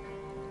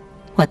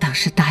我当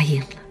时答应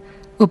了，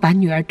我把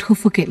女儿托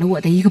付给了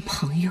我的一个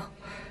朋友，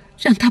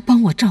让他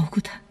帮我照顾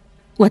她。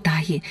我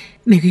答应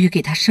每个月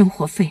给她生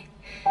活费。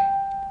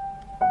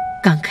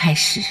刚开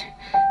始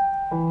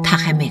他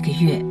还每个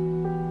月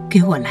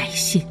给我来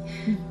信，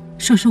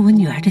说说我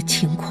女儿的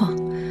情况。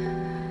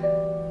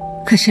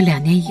可是2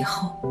年以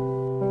后，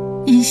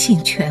音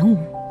信全无。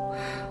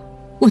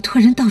我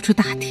托人到处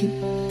打听，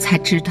才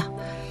知道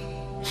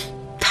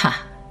他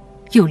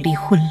又离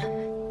婚了，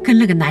跟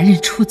了个男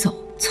人出走。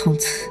从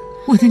此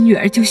我的女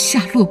儿就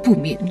下落不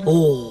明了。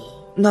哦，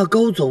那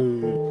高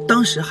总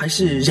当时还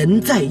是人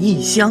在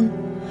异乡。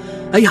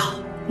哎呀，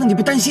那你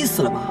不担心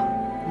死了吗？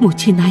母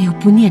亲哪有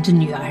不念着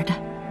女儿的？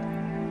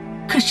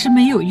可是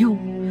没有用，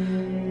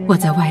我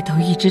在外头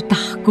一直打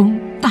工，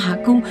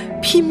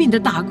拼命的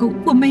打工，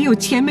我没有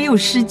钱，没有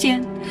时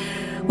间。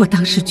我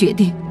当时决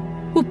定，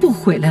我不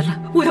回来了，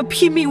我要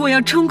拼命，我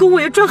要成功，我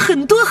要赚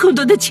很多很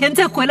多的钱，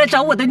再回来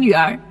找我的女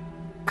儿。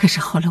可是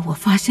后来我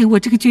发现，我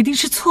这个决定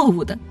是错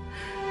误的，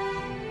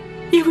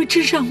因为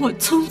这让我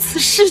从此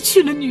失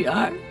去了女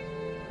儿。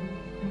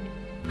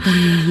当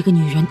年一个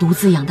女人独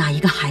自养大一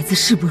个孩子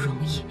是不容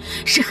易，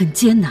是很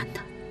艰难的。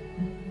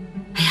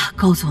哎呀，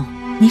高总，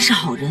您是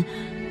好人，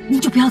您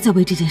就不要再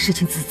为这件事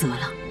情自责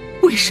了。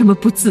为什么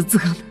不自责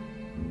呢？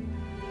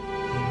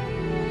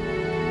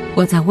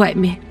我在外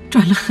面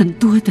赚了很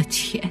多的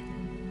钱，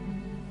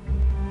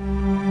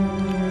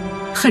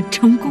很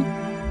成功，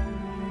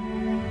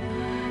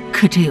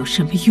可这有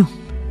什么用呢？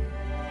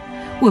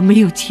我没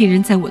有亲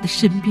人在我的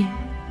身边。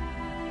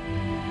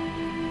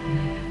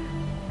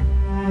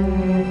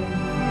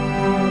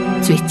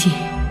最近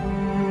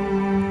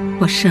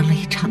我生了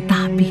一场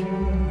大病，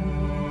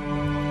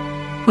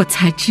我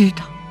才知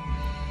道，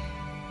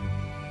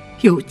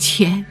有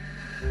钱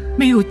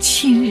没有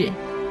亲人，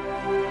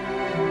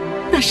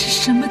那是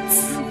什么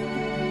滋味。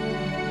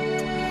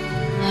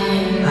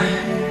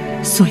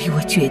所以我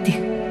决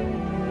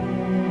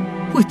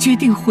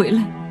定回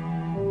来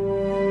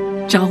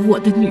找我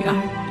的女儿，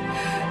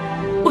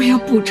我要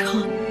补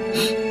偿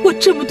我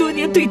这么多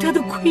年对她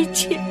的亏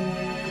欠，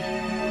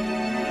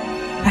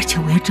而且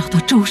我要找到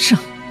周胜，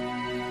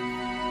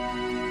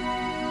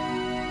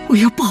我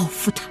要报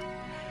复他，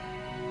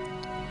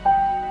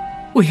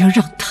我要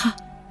让他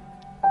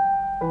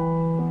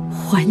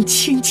还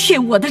清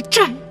欠我的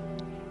债。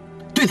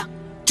对的，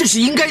这是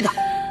应该的。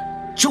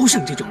周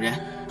胜这种人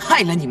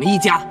害了你们一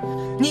家，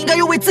你应该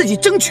要为自己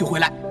争取回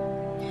来。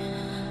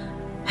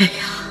哎呀，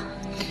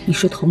你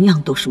说同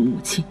样都是母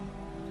亲，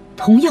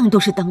同样都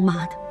是当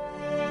妈的，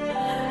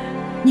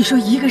你说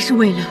一个是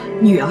为了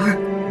女儿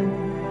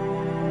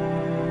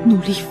努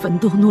力奋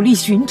斗、努力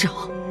寻找，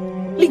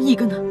另一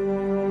个呢？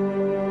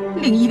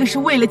另一个是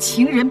为了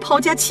情人抛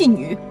家弃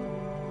女，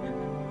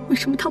为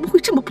什么他们会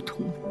这么不同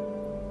呢？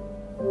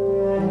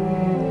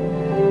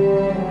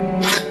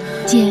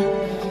姐，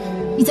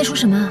你在说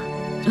什么啊？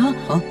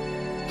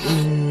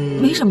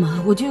没什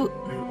么，我就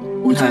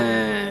我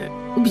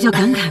比较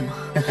感慨嘛。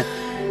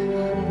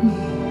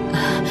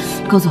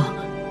高总，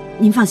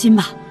您放心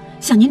吧，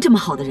像您这么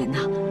好的人呐，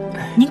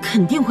您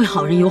肯定会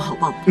好人有好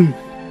报。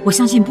我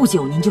相信不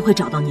久您就会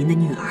找到您的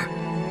女儿，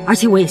而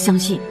且我也相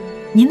信，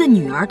您的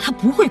女儿她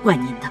不会怪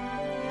您的，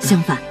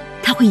相反，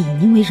她会以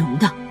您为荣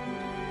的。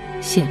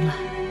行了，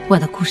我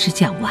的故事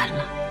讲完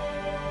了，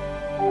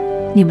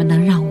你们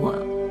能让我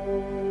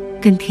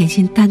跟甜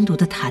心单独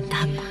的谈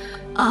谈吗？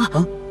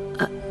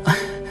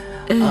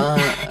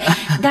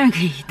当然可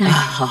以，当然。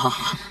好。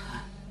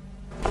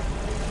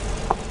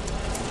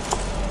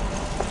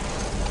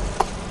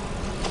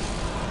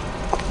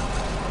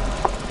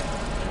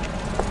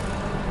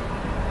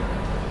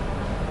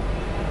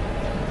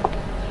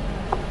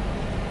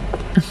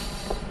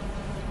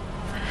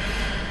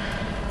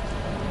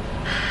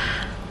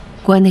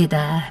国内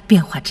的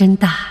变化真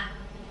大，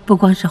不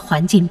光是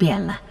环境变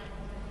了，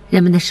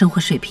人们的生活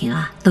水平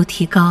啊都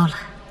提高了。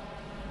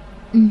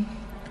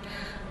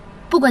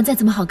不管再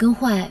怎么好跟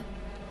坏，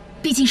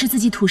毕竟是自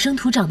己土生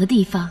土长的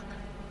地方，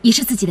也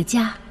是自己的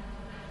家。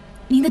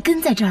您的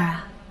根在这儿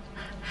啊。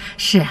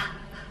是啊，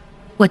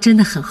我真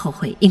的很后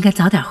悔，应该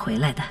早点回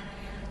来的。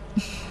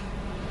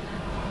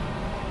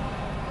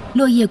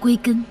落叶归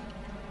根，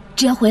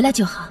只要回来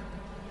就好。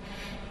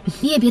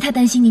你也别太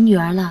担心你女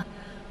儿了，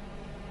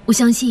我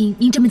相信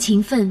您这么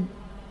勤奋、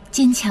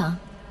坚强，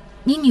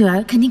您女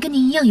儿肯定跟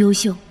您一样优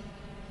秀。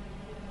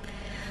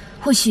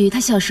或许她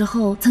小时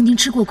候曾经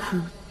吃过苦，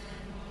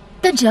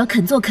但只要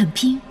肯做肯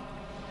拼，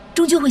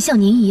终究会像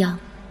您一样，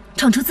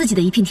闯出自己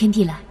的一片天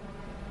地来。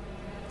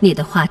你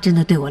的话真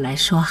的对我来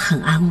说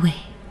很安慰，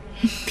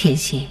甜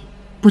心，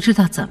不知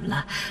道怎么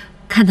了，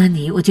看到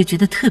你我就觉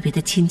得特别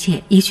的亲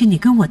切。也许你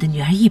跟我的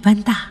女儿一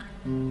般大，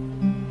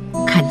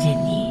看见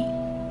你，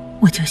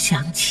我就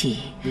想起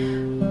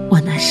我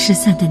那失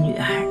散的女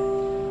儿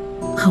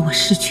和我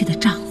失去的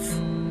丈夫。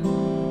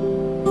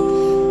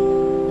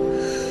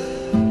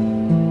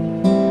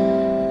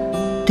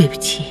对不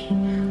起，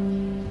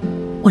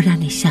我让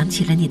你想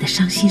起了你的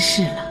伤心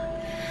事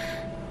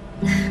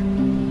了。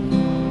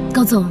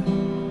高总，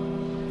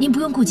您不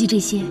用顾忌这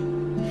些。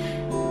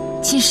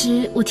其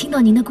实我听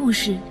到您的故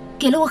事，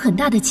给了我很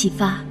大的启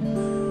发。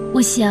我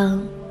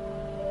想，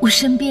我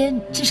身边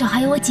至少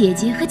还有我姐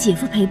姐和姐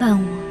夫陪伴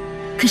我。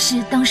可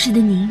是当时的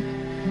您，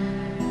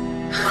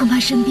恐怕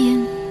身边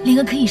连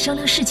个可以商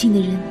量事情的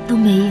人都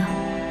没有。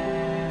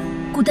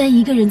孤单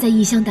一个人在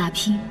异乡打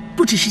拼，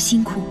不只是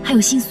辛苦，还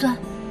有心酸。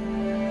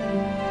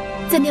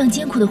在那样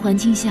艰苦的环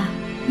境下，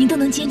您都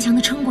能坚强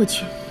地撑过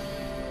去。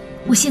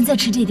我现在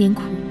吃这点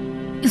苦，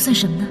又算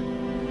什么呢？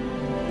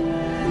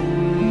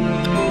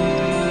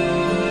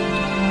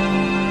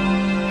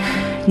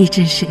你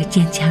真是个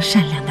坚强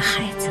善良的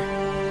孩子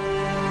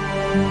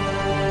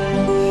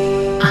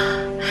啊！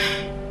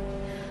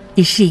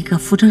你是一个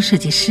服装设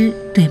计师，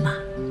对吗？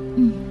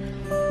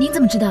您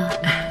怎么知道？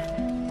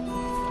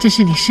这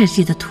是你设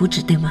计的图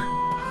纸，对吗？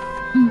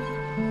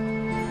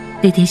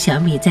那天小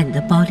米在你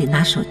的包里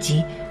拿手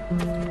机，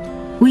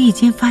无意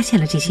间发现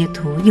了这些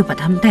图，又把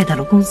它们带到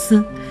了公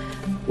司。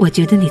我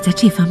觉得你在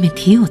这方面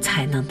挺有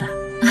才能的。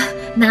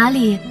哪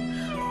里？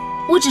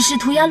我只是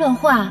涂鸦乱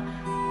画，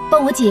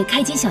帮我姐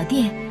开间小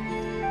店，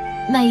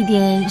卖一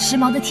点时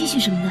髦的 T 恤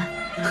什么的，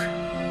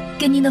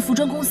跟您的服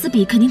装公司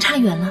比，肯定差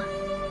远了。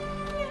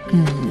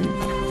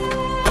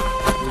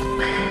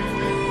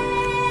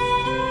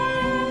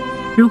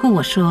如果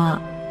我说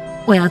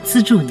我要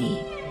资助你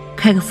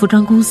开个服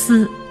装公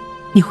司，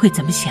你会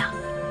怎么想？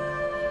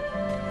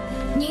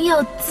您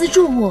要资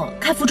助我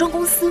开服装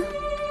公司？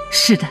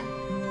是的，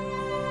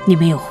你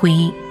没有婚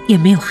姻，也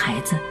没有孩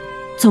子，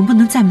总不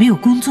能再没有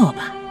工作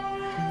吧？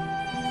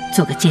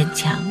做个坚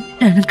强、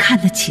让人看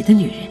得起的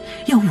女人，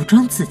要武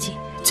装自己，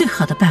最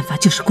好的办法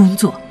就是工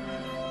作。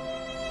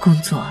工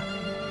作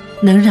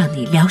能让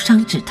你疗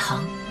伤止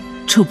疼，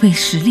储备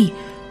实力，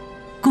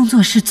工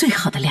作是最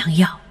好的良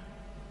药。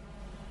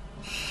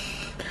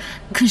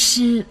可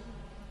是，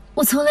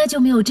我从来就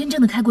没有真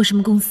正的开过什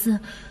么公司，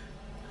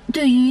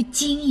对于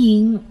经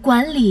营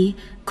管理，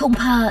恐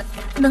怕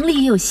能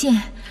力也有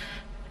限。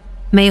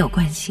没有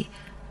关系，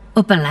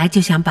我本来就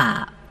想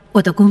把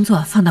我的工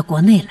作放到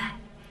国内来。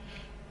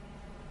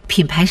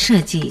品牌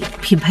设计、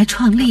品牌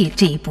创立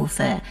这一部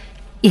分，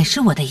也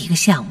是我的一个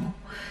项目。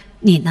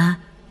你呢，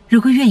如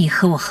果愿意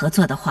和我合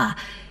作的话，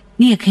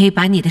你也可以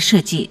把你的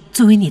设计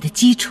作为你的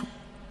基础，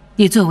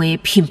你作为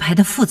品牌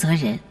的负责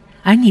人，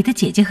而你的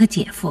姐姐和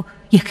姐夫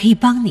也可以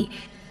帮你。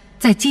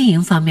在经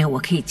营方面，我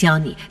可以教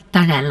你。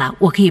当然了，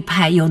我可以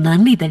派有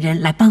能力的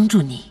人来帮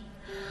助你。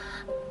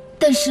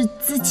但是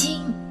资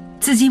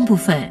金部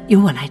分由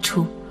我来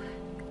出，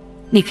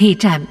你可以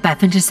占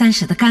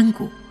30%的干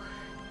股，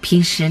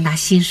平时拿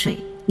薪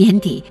水，年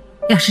底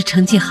要是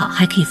成绩好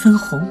还可以分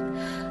红。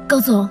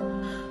高总，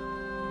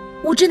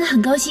我真的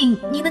很高兴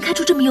您能开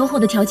出这么优厚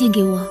的条件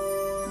给我。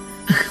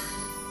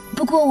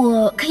不过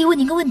我可以问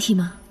您个问题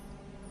吗？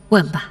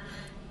问吧。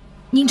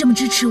您这么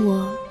支持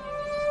我，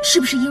是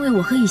不是因为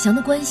我和以翔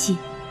的关系？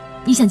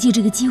你想借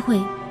这个机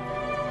会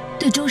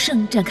对周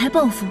胜展开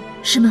报复，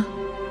是吗？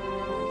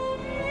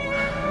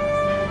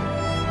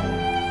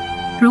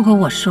如果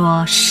我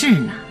说是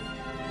呢，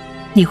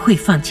你会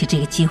放弃这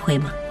个机会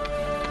吗？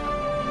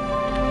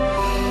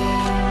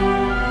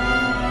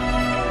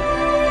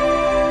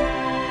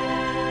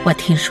我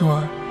听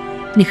说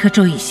你和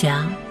周以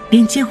翔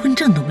连结婚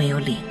证都没有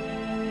领，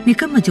你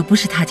根本就不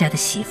是他家的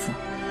媳妇，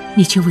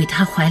你却为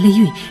他怀了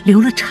孕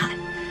流了产，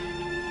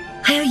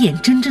还要眼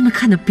睁睁地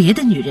看着别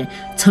的女人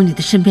从你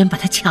的身边把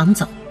他抢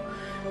走。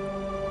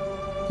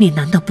你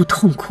难道不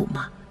痛苦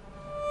吗？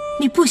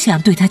你不想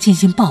对他进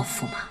行报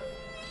复吗？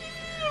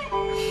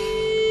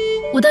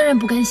我当然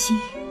不甘心，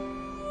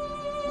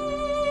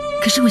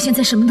可是我现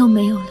在什么都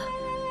没有了，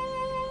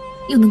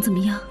又能怎么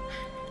样？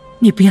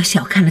你不要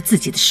小看了自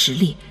己的实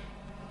力，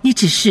你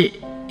只是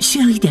需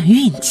要一点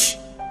运气。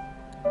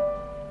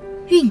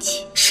运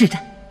气？是的，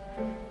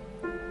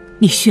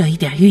你需要一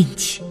点运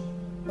气。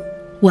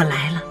我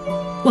来了，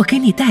我给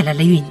你带来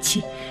了运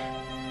气。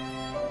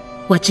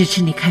我支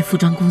持你开服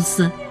装公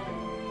司，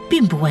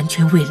并不完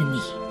全为了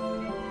你，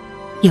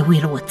也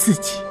为了我自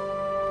己。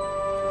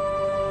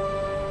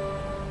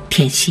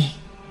甜心，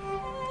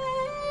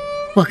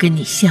我跟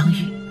你相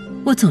遇，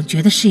我总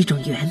觉得是一种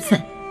缘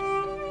分。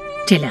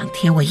这2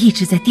天我一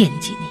直在惦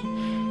记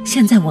你，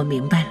现在我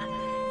明白了，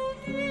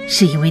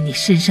是因为你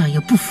身上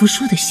有不服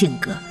输的性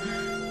格，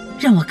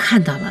让我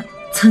看到了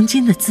曾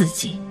经的自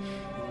己。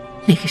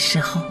那个时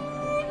候，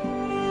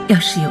要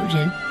是有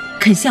人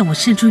肯向我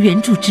伸出援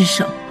助之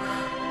手，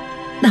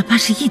哪怕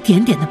是一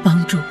点点的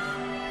帮助，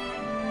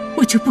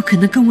我就不可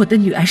能跟我的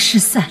女儿失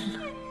散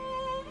了。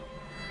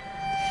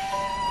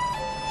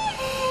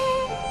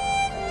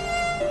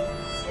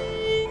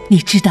你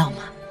知道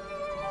吗？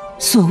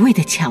所谓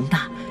的强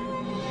大，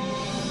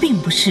并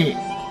不是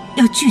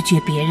要拒绝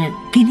别人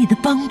给你的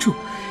帮助，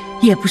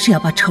也不是要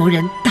把仇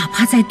人打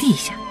趴在地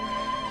下。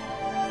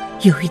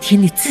有一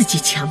天你自己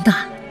强大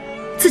了，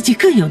自己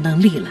更有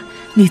能力了，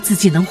你自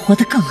己能活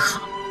得更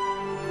好，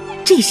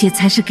这些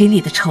才是给你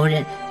的仇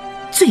人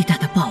最大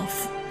的报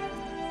复。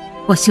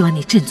我希望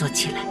你振作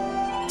起来，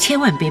千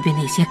万别被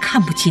那些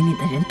看不起你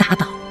的人打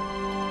倒。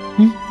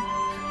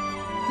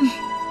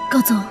高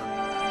总，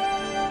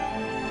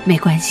没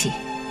关系，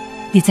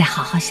你再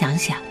好好想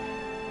想，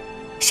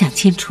想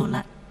清楚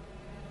了，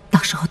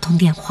到时候通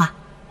电话。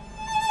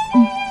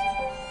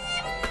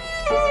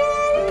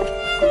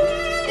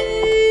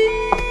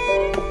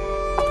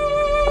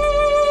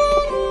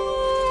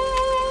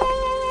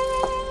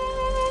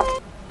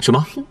什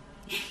么？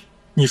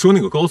你说那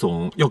个高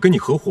总要跟你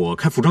合伙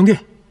开服装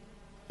店？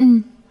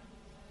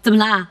怎么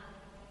啦？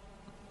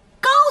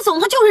高总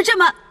他就是这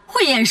么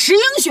慧眼识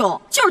英雄，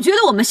就是觉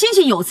得我们欣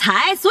欣有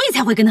才，所以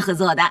才会跟他合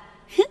作的。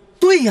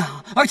对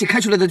呀，而且开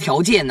出来的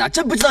条件呢，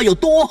真不知道有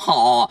多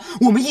好。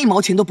我们1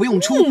毛钱都不用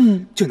出，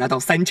就拿到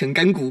3成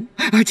干股，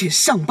而且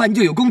上班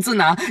就有工资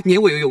拿，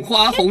年尾又有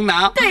花红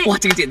拿。对，哇，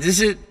这个简直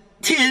是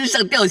天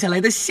上掉下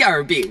来的馅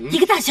儿饼，一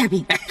个大馅儿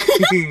饼。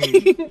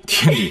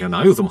天底下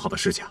哪有这么好的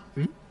事情？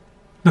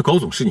那高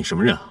总是你什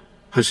么人啊？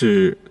还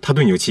是他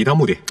对你有其他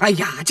目的？哎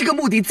呀，这个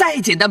目的再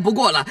简单不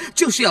过了，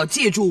就是要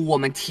借助我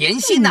们甜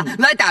心呐，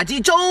来打击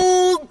周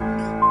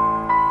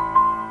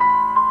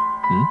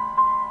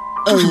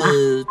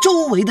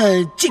围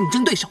的竞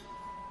争对手。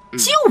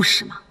就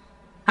是嘛，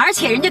而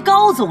且人家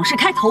高总是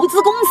开投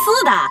资公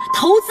司的，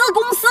投资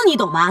公司你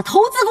懂吗？投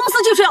资公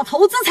司就是要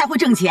投资才会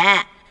挣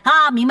钱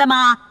啊，明白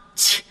吗？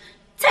切，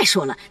再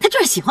说了，他就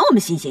是喜欢我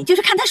们欣欣，就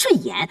是看他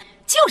顺眼，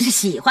就是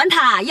喜欢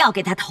他，要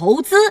给他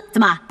投资，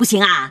怎么不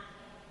行啊？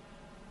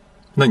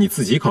那你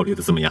自己考虑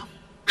的怎么样？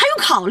还用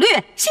考虑？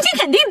欣欣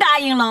肯定答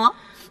应喽。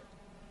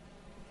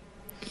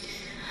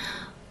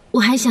我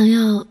还想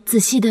要仔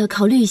细的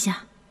考虑一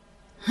下。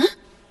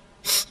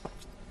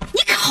你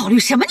考虑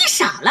什么？你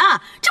傻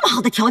了？这么好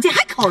的条件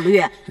还考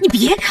虑？你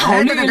别考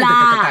虑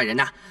啦！大人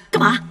呐，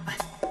干嘛？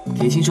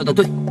甜心说的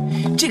对，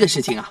这个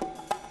事情啊，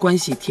关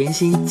系甜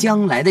心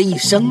将来的一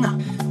生啊，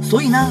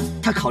所以呢，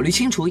他考虑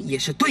清楚也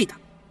是对的。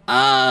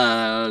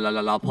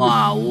老婆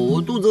啊，我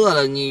肚子饿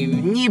了，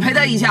你陪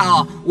他一下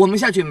啊，我们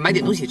下去买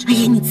点东西吃。哎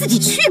呀，你自己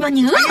去吧，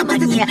你饿了吗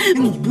你？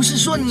你不是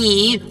说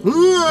你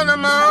饿了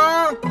吗？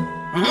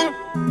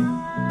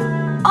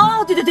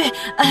哦，对，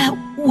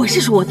我是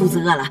说我肚子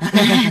饿了，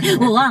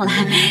我忘了。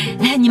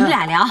你们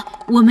俩聊，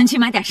我们去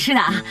买点吃的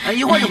啊。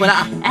一会儿就回来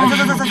啊。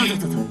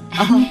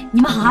走。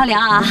你们好好聊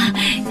啊。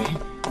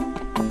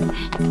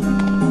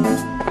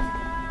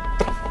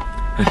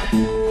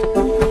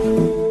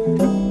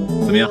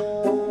怎么样？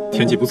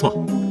天气不错，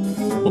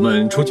我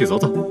们出去走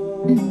走。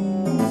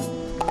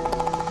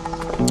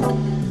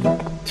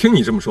听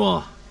你这么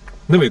说，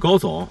那位高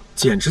总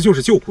简直就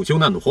是救苦救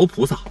难的活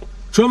菩萨，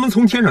专门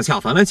从天上下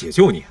凡来解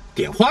救你、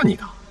点化你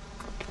的。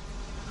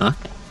啊？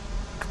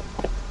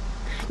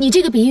你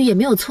这个比喻也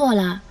没有错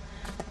啦，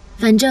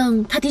反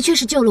正他的确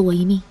是救了我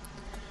一命。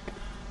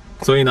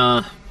所以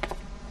呢，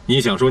你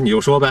想说你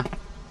就说呗。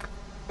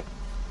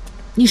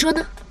你说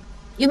呢？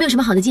有没有什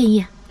么好的建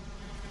议啊？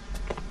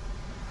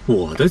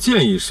我的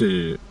建议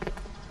是，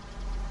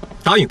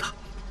答应他。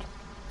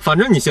反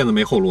正你现在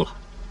没后路了，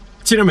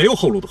既然没有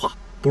后路的话，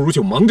不如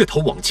就忙着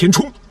头往前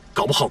冲，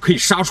搞不好可以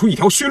杀出一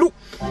条血路。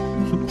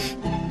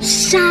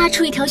杀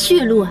出一条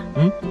血路啊？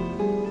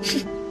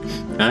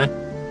哎，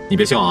你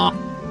别笑啊！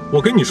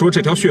我跟你说，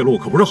这条血路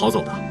可不是好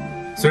走的。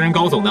虽然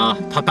高总呢，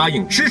他答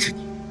应支持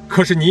你，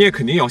可是你也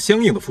肯定要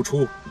相应的付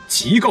出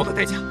极高的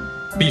代价，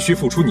必须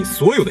付出你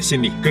所有的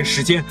心力跟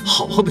时间，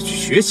好好的去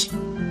学习，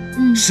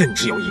甚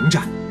至要迎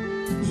战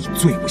你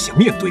最不想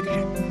面对的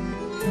人。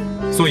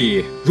所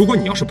以，如果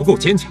你要是不够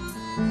坚强，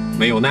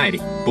没有耐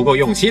力，不够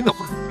用心的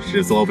话，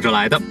是做不出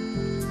来的。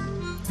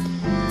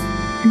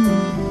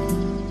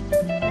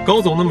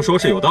高总那么说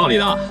是有道理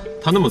的，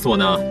他那么做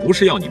呢，不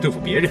是要你对付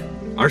别人，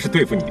而是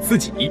对付你自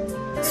己。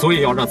所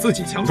以要让自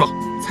己强壮，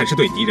才是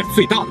对敌人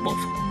最大的报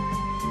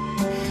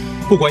复。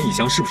不管以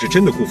翔是不是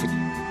真的辜负你，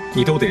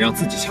你都得让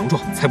自己强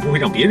壮，才不会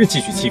让别人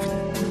继续欺负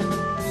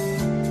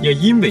你。也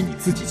因为你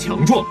自己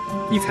强壮，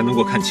你才能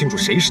够看清楚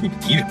谁是你的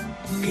敌人，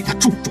给他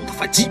重重的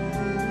反击。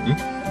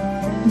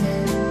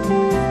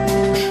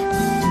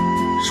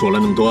说了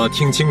那么多，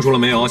听清楚了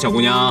没有，小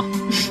姑娘？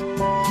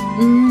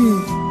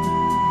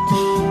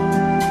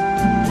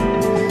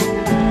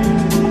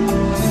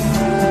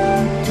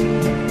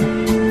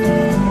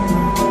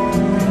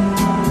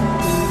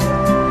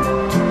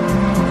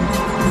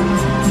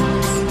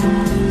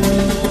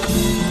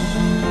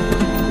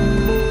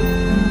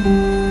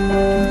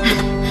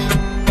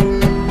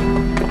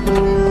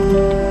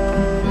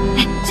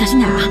小心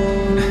点啊！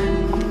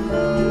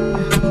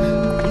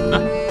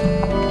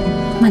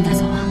慢点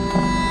走啊！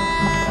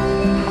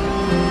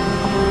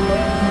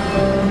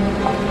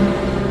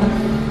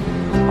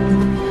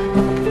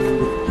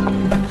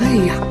哎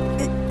呀，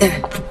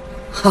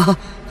好，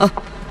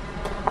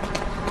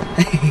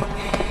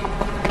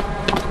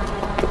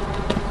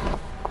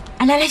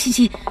来，欣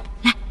欣，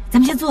来，咱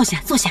们先坐下。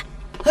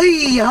哎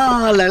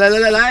呀，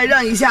来，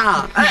让一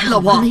下。哎，老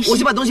婆，我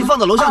先把东西放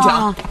到楼上去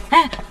啊。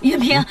哎，袁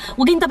平，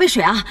我给你倒杯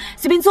水啊，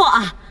随便坐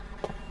啊。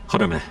好，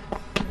掌门。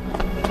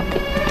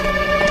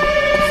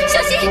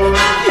小心！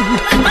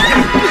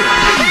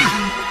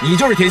你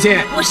就是甜心？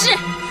我是。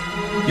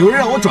有人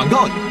让我转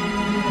告你，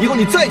以后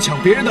你再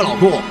抢别人的老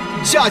公，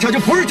下场就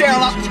不是这样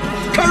了。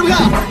看什么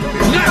看？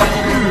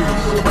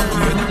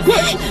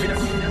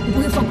我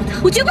不会放过他，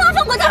我绝不会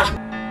放过他。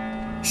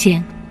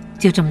行，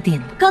就这么定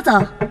了。高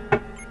总，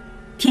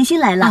甜心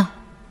来了，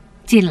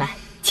进来，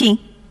请。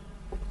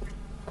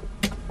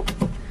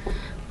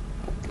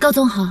高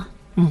总好。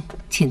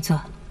请坐。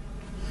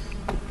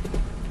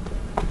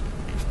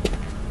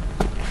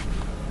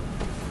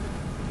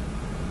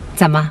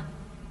怎么，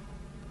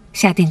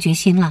下定决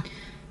心了？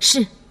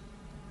是。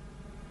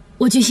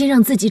我决心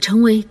让自己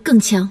成为更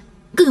强、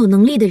更有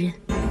能力的人。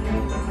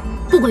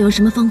不管用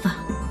什么方法，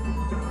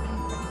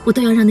我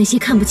都要让那些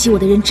看不起我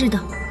的人知道，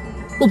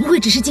我不会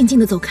只是静静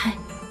的走开。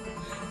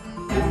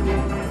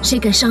谁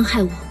敢伤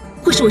害我，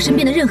或是我身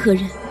边的任何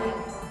人，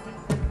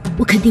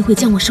我肯定会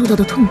将我受到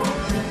的痛苦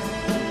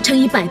乘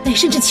以100倍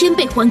甚至1000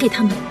倍还给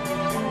他们。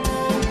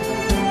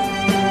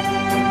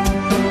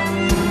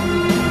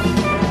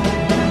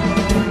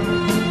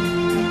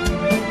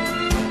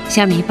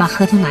小米，把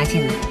合同拿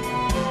进来。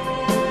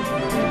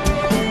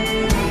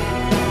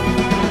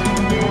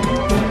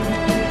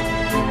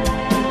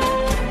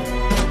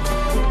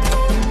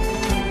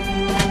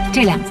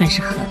这2份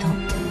是合同，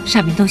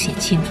上面都写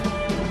清楚，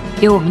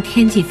由我们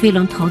天际飞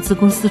龙投资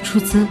公司出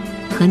资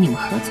和你们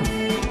合作，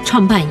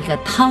创办一个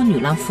涛女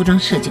郎服装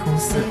设计公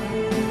司。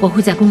我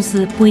会在公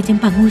司拨一间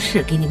办公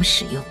室给你们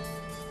使用。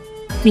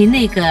你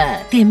那个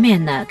店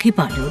面呢，可以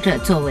保留着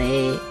作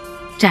为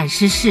展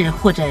示室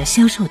或者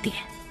销售点，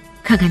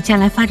看看将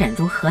来发展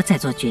如何再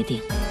做决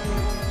定。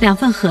2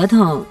份合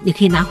同你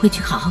可以拿回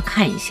去好好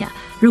看一下，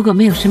如果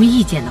没有什么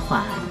意见的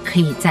话，可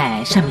以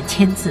在上面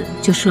签字，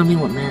就说明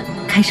我们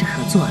开始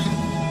合作了。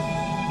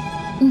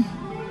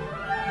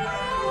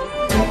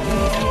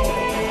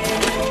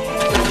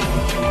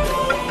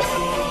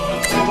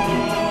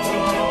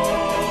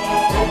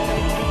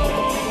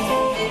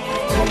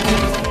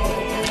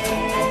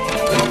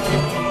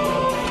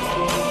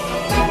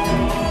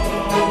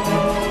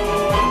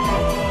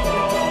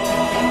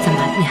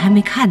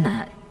没看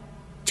呢，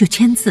就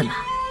签字了。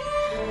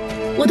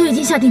我都已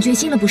经下定决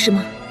心了，不是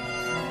吗？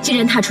既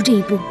然踏出这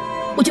一步，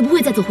我就不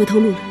会再走回头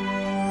路了。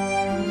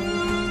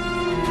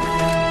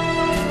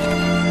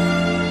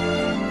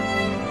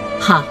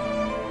好，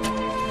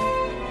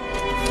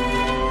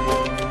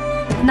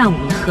那我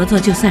们的合作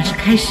就算是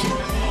开始了。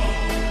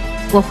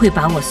我会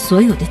把我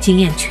所有的经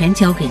验全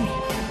教给你，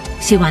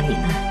希望你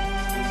呢，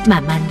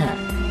慢慢的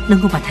能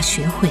够把它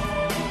学会。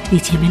你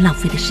前面浪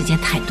费的时间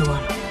太多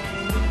了。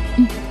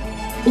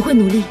我会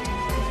努力。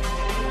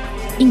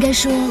应该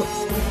说，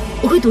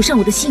我会赌上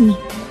我的性命，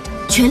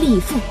全力以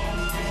赴。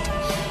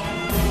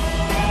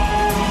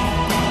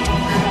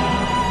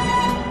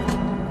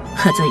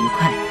合作愉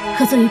快，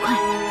合作愉快。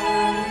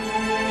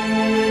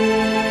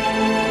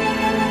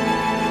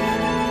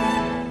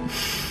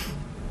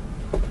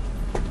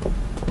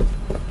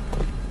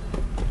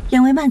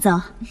两位慢走，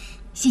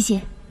谢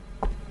谢。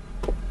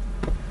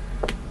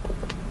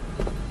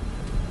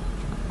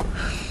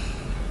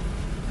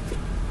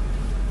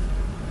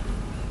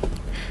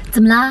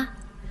怎么啦？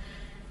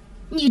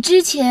你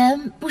之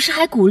前不是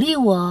还鼓励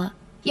我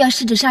要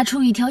试着杀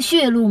出一条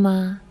血路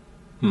吗？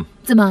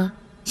怎么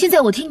现在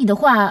我听你的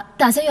话，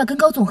打算要跟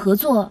高总合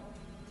作，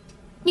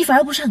你反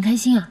而不是很开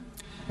心啊？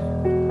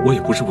我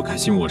也不是不开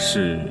心，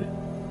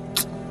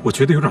我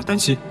觉得有点担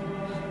心。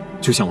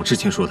就像我之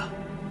前说的，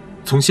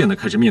从现在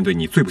开始面对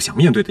你最不想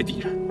面对的敌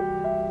人，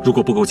如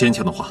果不够坚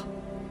强的话，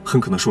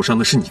很可能受伤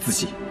的是你自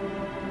己。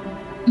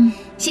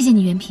谢谢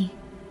你，袁平。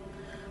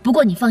不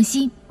过你放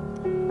心，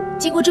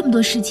经过这么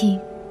多事情，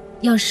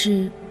要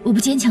是我不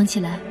坚强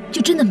起来，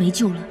就真的没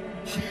救了。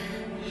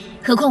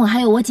何况我还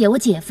有我姐、我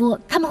姐夫，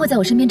他们会在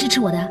我身边支持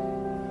我的。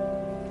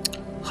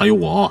还有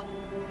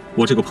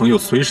我这个朋友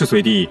随时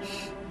随地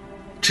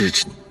支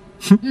持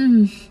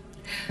你。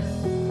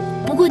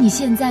不过你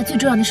现在最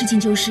重要的事情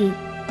就是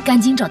赶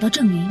紧找到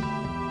郑云。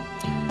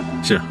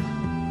是啊，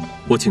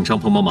我请张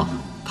鹏帮忙，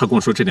他跟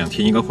我说这2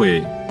天应该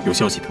会有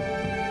消息的。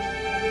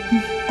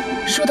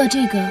说到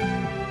这个，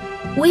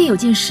我也有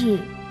件事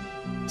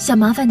想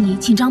麻烦你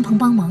请张鹏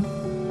帮忙。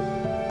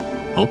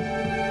好。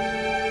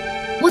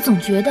我总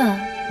觉得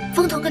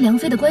风腾跟梁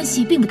飞的关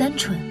系并不单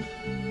纯，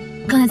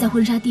刚才在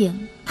婚纱店，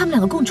他们2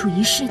个共处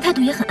一室，态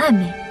度也很暧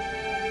昧，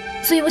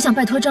所以我想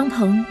拜托张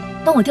鹏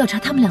帮我调查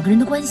他们2个人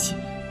的关系。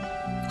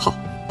好。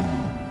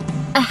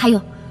哎，还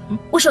有，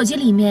我手机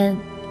里面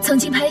曾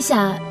经拍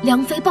下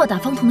梁飞暴打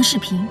方彤的视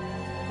频，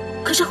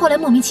可是后来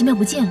莫名其妙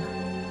不见了，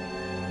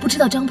不知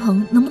道张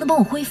鹏能不能帮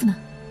我恢复呢？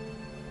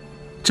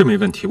这没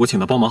问题，我请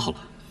他帮忙好了。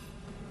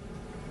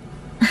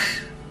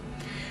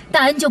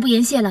大恩就不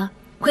言谢了，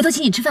回头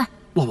请你吃饭。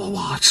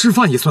哇，吃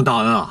饭也算大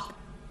恩啊？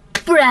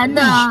不然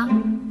呢？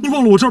你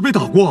忘了我这儿被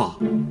打过？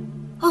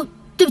哦，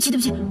对不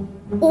起，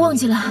我忘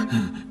记了。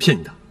骗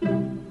你的。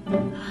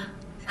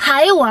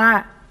还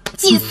玩？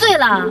几岁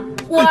了？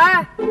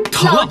玩？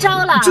老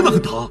招了？真的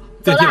很疼。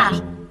走啦！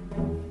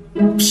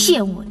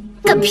骗我，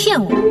敢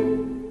骗我？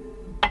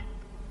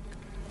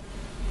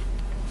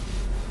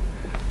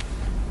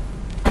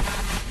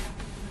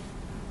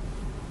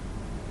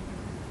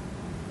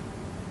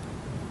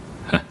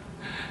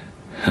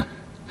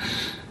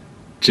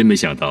真没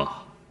想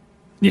到，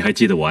你还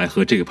记得我爱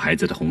喝这个牌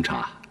子的红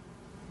茶。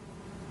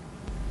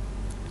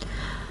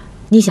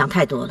你想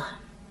太多了。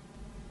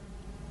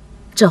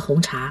这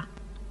红茶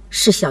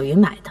是小云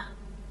买的。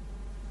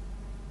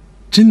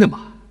真的吗？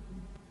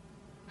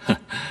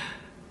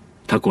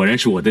她果然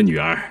是我的女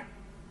儿，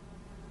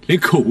连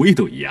口味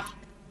都一样。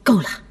够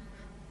了，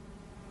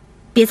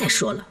别再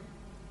说了。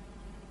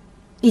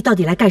你到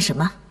底来干什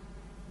么？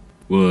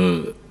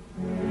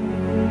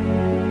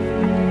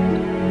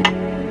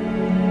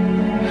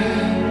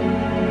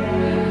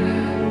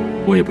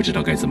我也不知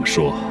道该怎么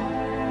说。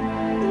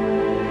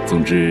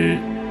总之，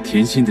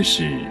甜心的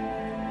事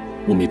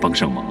我没帮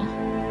上忙。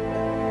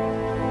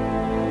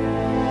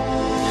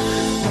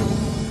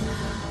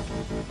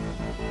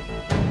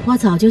我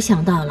早就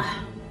想到了，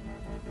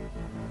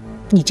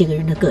你这个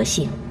人的个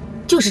性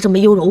就是这么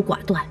优柔寡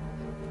断，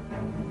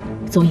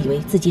总以为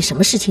自己什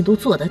么事情都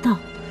做得到，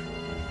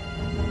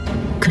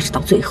可是到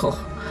最后，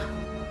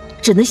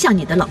只能向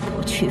你的老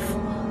婆屈服。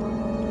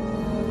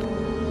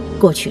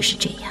过去是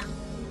这样，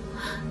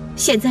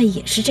现在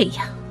也是这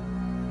样，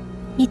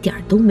一点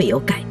都没有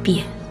改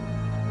变。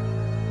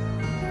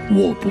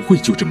我不会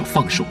就这么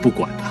放手不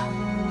管的。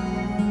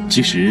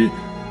其实，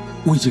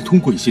我已经通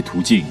过一些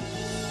途径，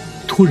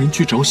托人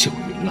去找小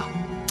云了。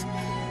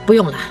不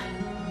用了，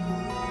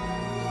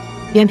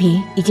袁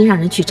平已经让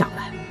人去找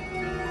了。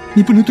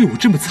你不能对我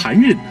这么残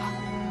忍啊！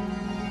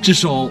至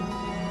少，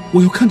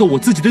我要看到我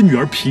自己的女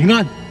儿平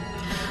安。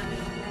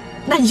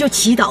那你就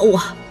祈祷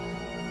我，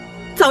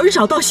早日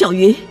找到小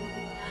云。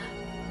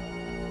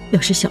要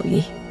是小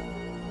云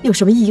有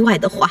什么意外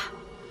的话，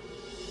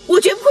我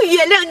绝不会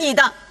原谅你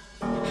的。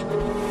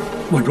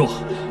婉若，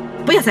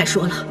不要再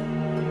说了，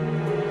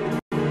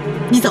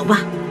你走吧。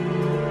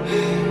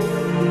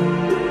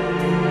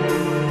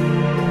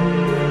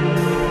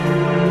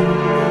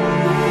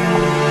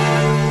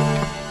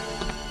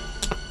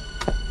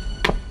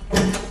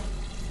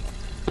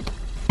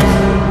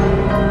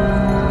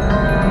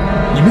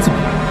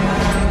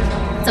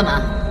怎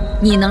么，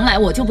你能来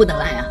我就不能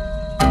来啊？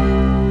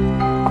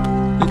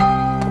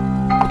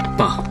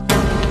爸，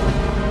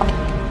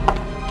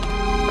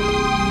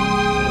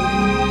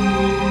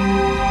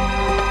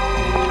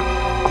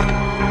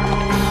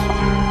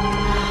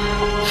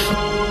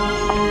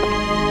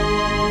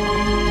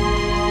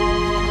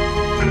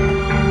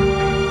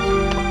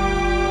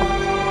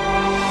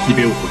你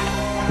别误会，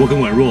我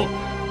跟婉若，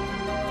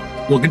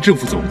我跟郑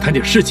副总谈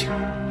点事情。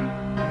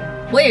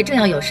我也正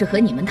要有事和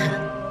你们谈。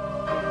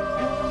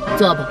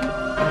坐吧。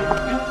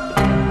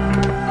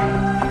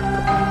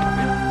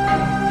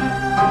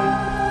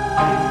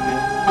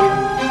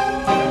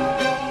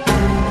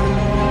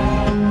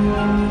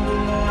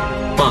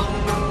爸，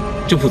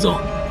郑副总，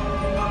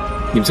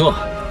你们坐。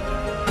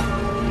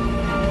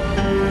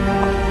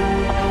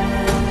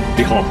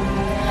李浩。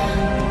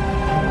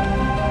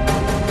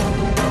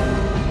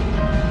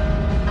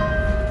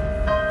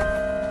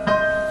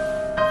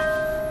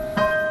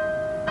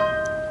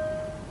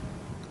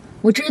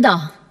我知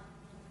道，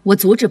我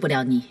阻止不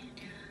了你，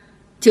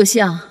就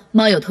像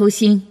猫有偷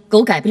腥，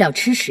狗改不了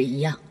吃屎一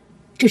样，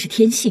这是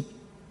天性，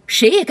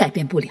谁也改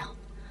变不了。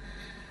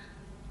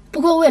不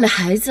过为了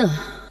孩子，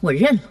我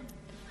认了。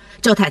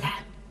周太太，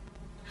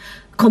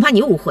恐怕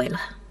你误会了，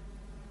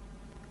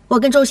我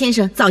跟周先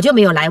生早就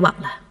没有来往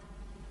了，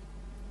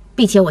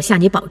并且我向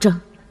你保证，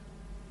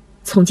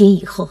从今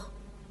以后，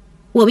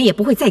我们也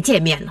不会再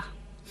见面了。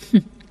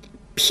哼，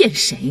骗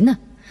谁呢？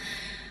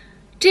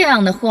这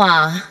样的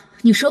话。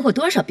你说过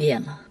多少遍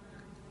了？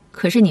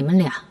可是你们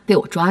俩被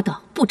我抓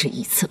到不止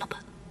一次了吧？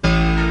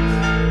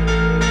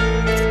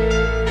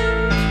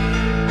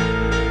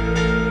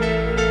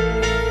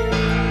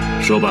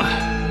说吧，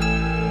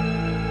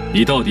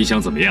你到底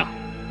想怎么样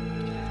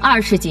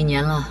？20几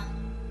年了，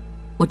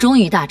我终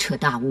于大彻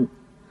大悟。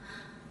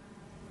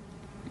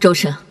周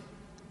生，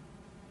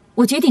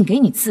我决定给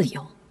你自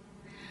由，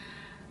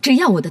只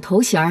要我的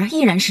头衔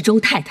依然是周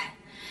太太，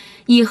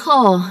以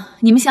后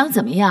你们想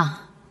怎么样？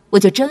我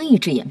就睁一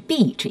只眼闭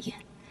一只眼，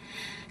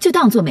就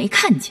当作没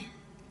看见。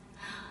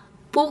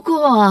不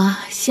过，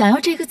想要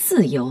这个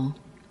自由，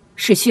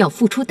是需要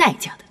付出代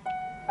价的。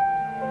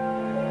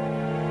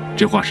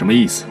这话什么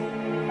意思？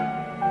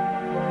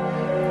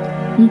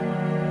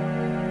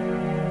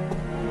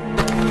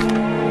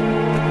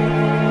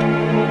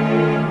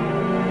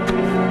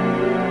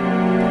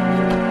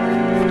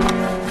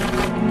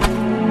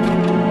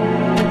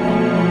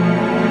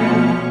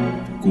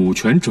股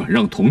权转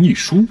让同意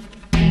书。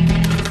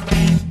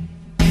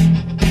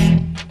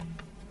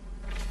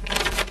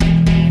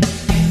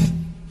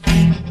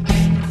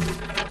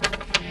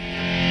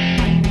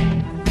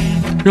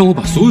让我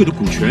把所有的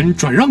股权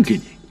转让给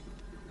你。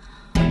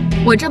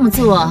我这么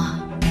做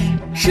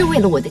是为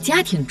了我的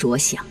家庭着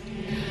想，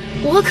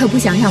我可不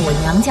想让我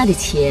娘家的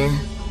钱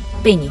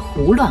被你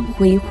胡乱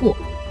挥霍，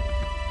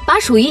把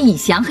属于以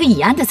翔和以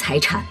安的财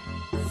产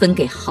分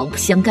给毫不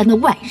相干的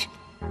外人。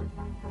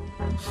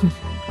哼，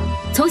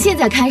从现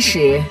在开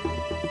始，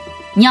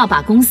你要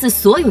把公司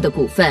所有的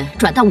股份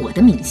转到我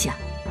的名下，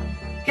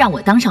让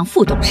我当上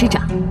副董事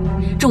长，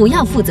主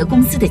要负责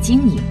公司的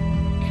经营。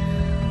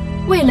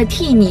为了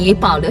替你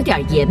保留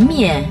点颜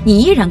面，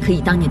你依然可以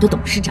当年的董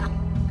事长，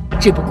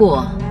只不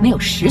过没有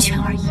实权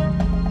而已。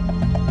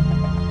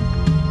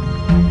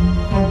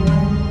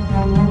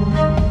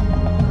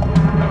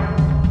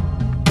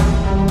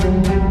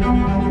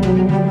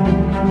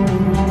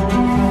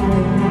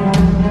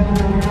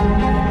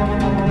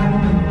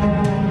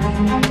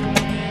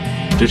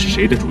这是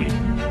谁的主意？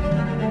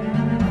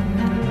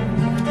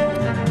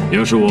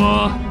要是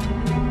我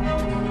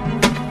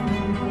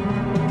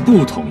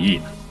不同意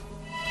呢？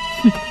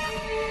哼，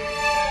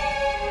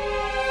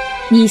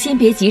你先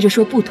别急着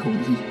说不同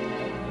意，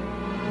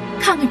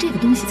看看这个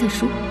东西再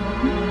说。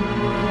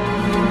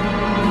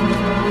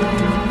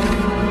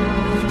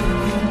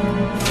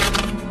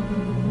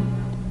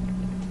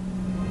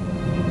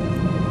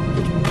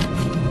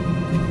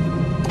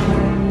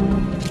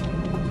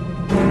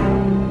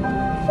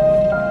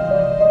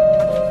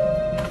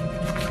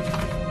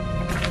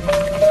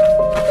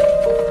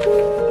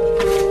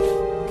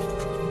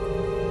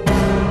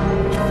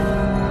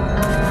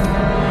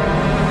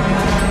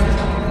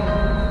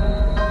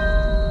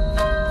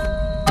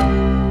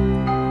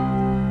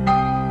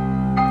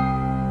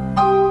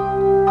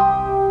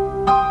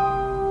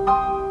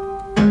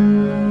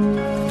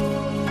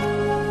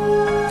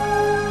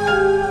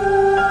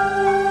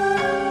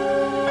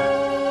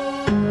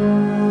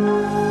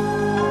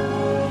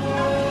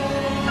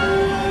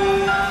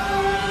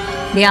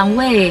两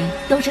位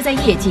都是在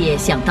业界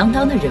响当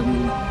当的人物，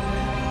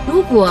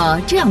如果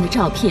这样的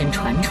照片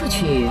传出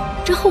去，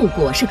这后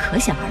果是可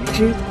想而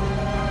知的。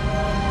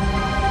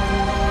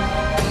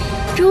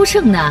周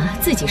胜呢，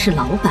自己是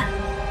老板，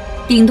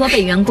顶多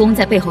被员工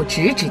在背后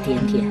指指点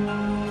点。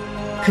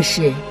可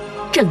是，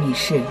郑女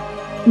士，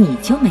你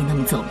就没那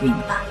么走运了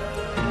吧？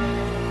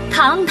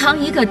堂堂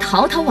一个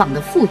淘淘网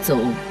的副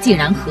总，竟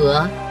然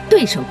和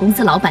对手公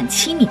司老板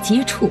亲密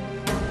接触，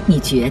你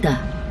觉得？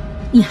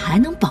你还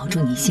能保住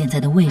你现在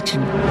的位置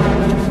吗？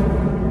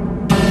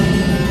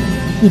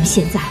你们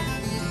现在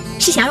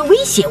是想要威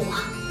胁我。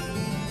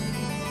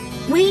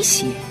威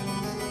胁？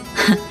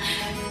哼，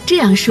这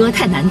样说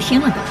太难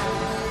听了吧？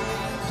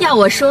要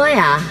我说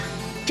呀，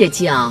这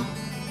叫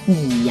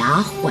以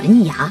牙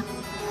还牙。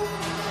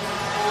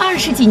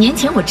20几年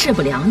前我治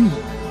不了你，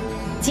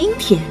今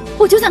天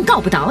我就算告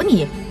不倒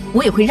你，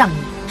我也会让你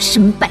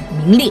身败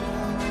名裂。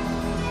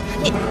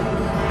你。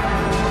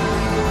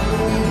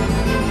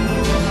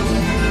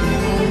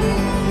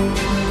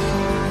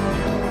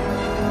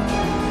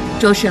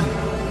周胜，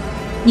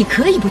你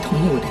可以不同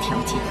意我的条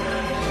件，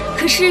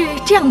可是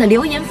这样的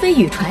流言蜚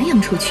语传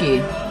扬出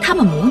去，他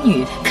们母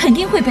女肯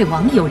定会被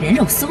网友人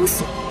肉搜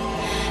索，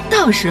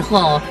到时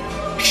候，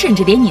甚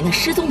至连你那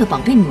失踪的宝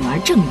贝女儿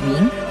郑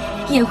云，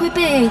也会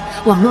被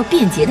网络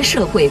便捷的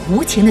社会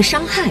无情的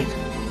伤害了。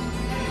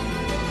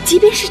即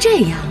便是这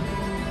样，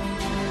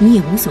你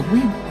也无所谓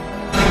吗？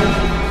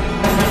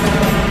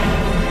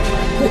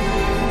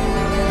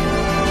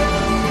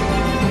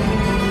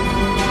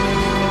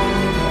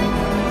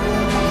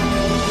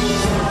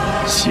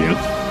行，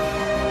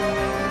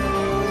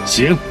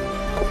行。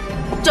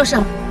周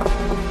胜，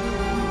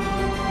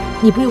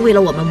你不用为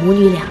了我们母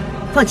女俩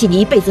放弃你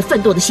一辈子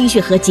奋斗的心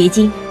血和结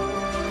晶。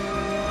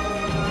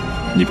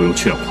你不用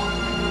劝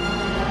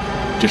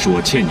我，这是我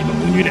欠你们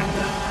母女俩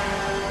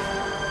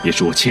的，也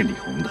是我欠李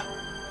红的。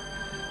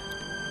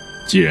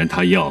既然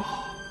她要，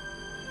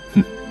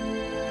哼，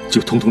就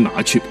统统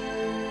拿去吧。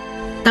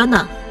等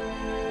等，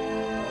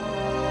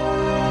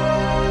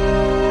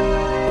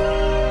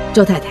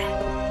周太太，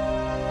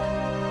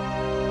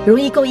如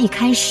意购一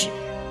开始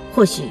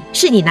或许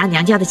是你拿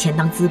娘家的钱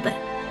当资本，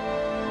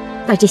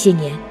但这些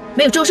年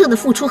没有周胜的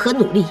付出和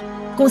努力，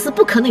公司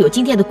不可能有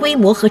今天的规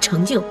模和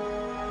成就。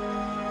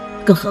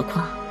更何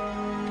况，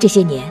这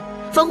些年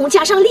分红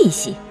加上利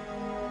息，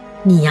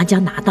你娘家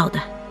拿到的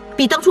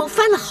比当初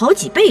翻了好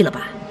几倍了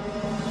吧？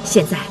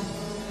现在，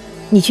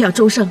你却要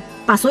周胜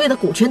把所有的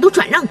股权都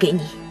转让给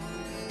你，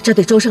这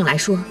对周胜来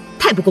说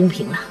太不公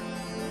平了。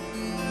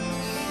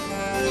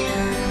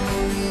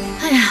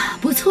哎呀，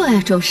不错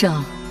呀，周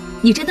胜，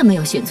你真的没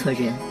有选错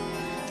人，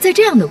在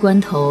这样的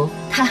关头，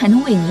他还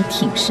能为你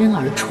挺身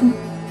而出。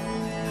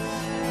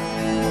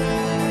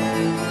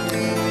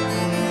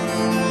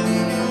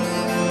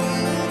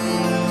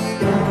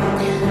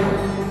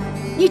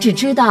你只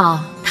知道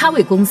他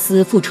为公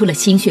司付出了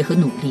心血和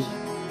努力，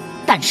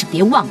但是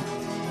别忘了，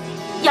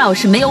要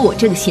是没有我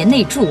这个贤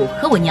内助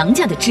和我娘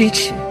家的支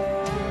持，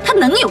他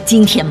能有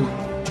今天吗？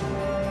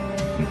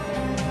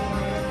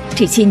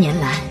这些年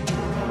来，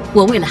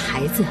我为了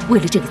孩子，为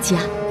了这个家，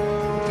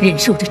忍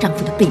受着丈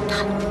夫的背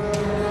叛，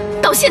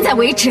到现在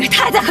为止，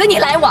他还在和你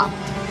来往。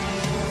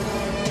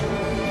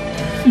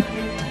哼，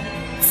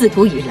自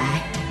古以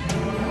来，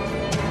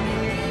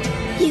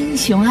英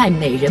雄爱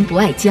美人，不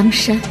爱江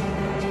山。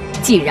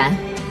既然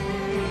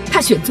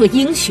他选做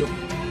英雄，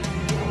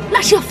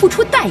那是要付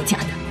出代价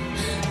的。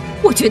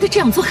我觉得这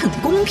样做很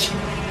公平。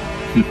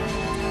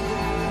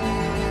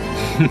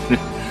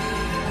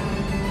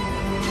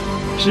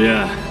是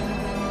啊，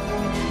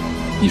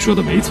你说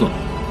的没错，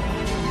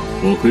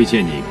我亏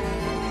欠你，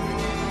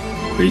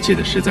亏欠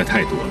的实在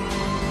太多了。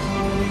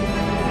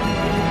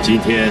今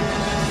天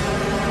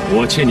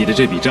我欠你的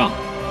这笔账，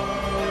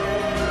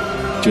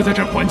就在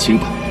这儿还清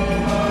吧。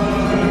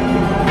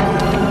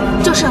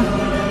周胜。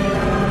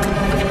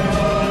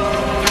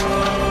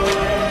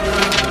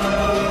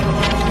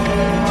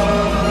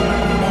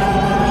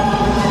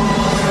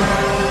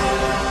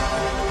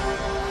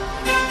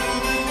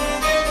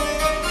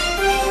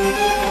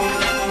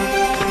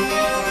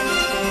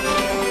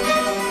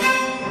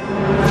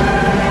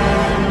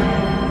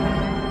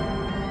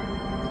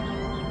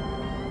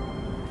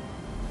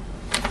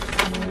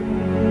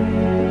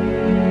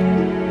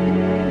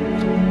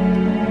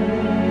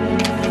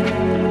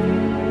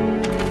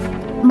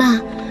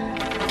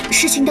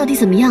事情到底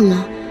怎么样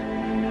了？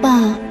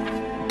爸，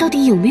到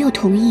底有没有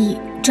同意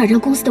转让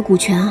公司的股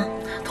权啊？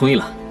同意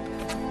了，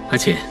而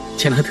且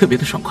签得还特别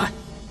的爽快。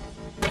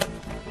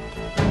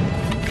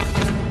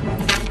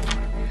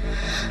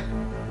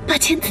爸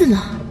签字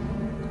了，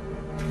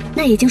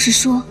那也就是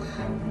说，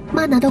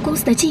妈拿到公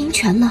司的经营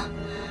权了。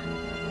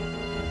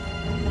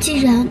既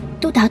然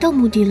都达到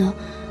目的了，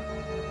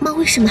妈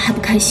为什么还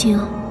不开心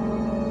啊？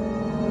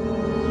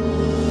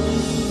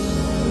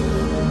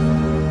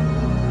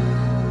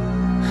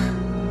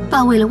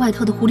爸为了外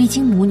头的狐狸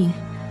精母女，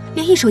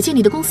连一手建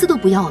立的公司都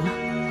不要了。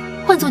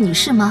换做你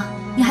是妈，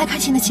你还开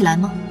心得起来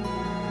吗？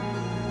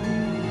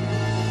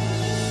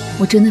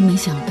我真的没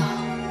想到，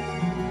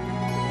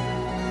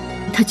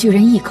他居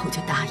然一口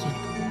就答应了。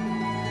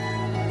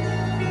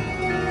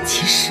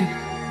其实，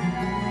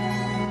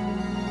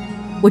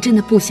我真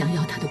的不想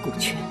要他的股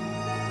权。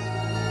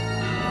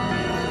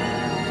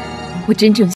我真正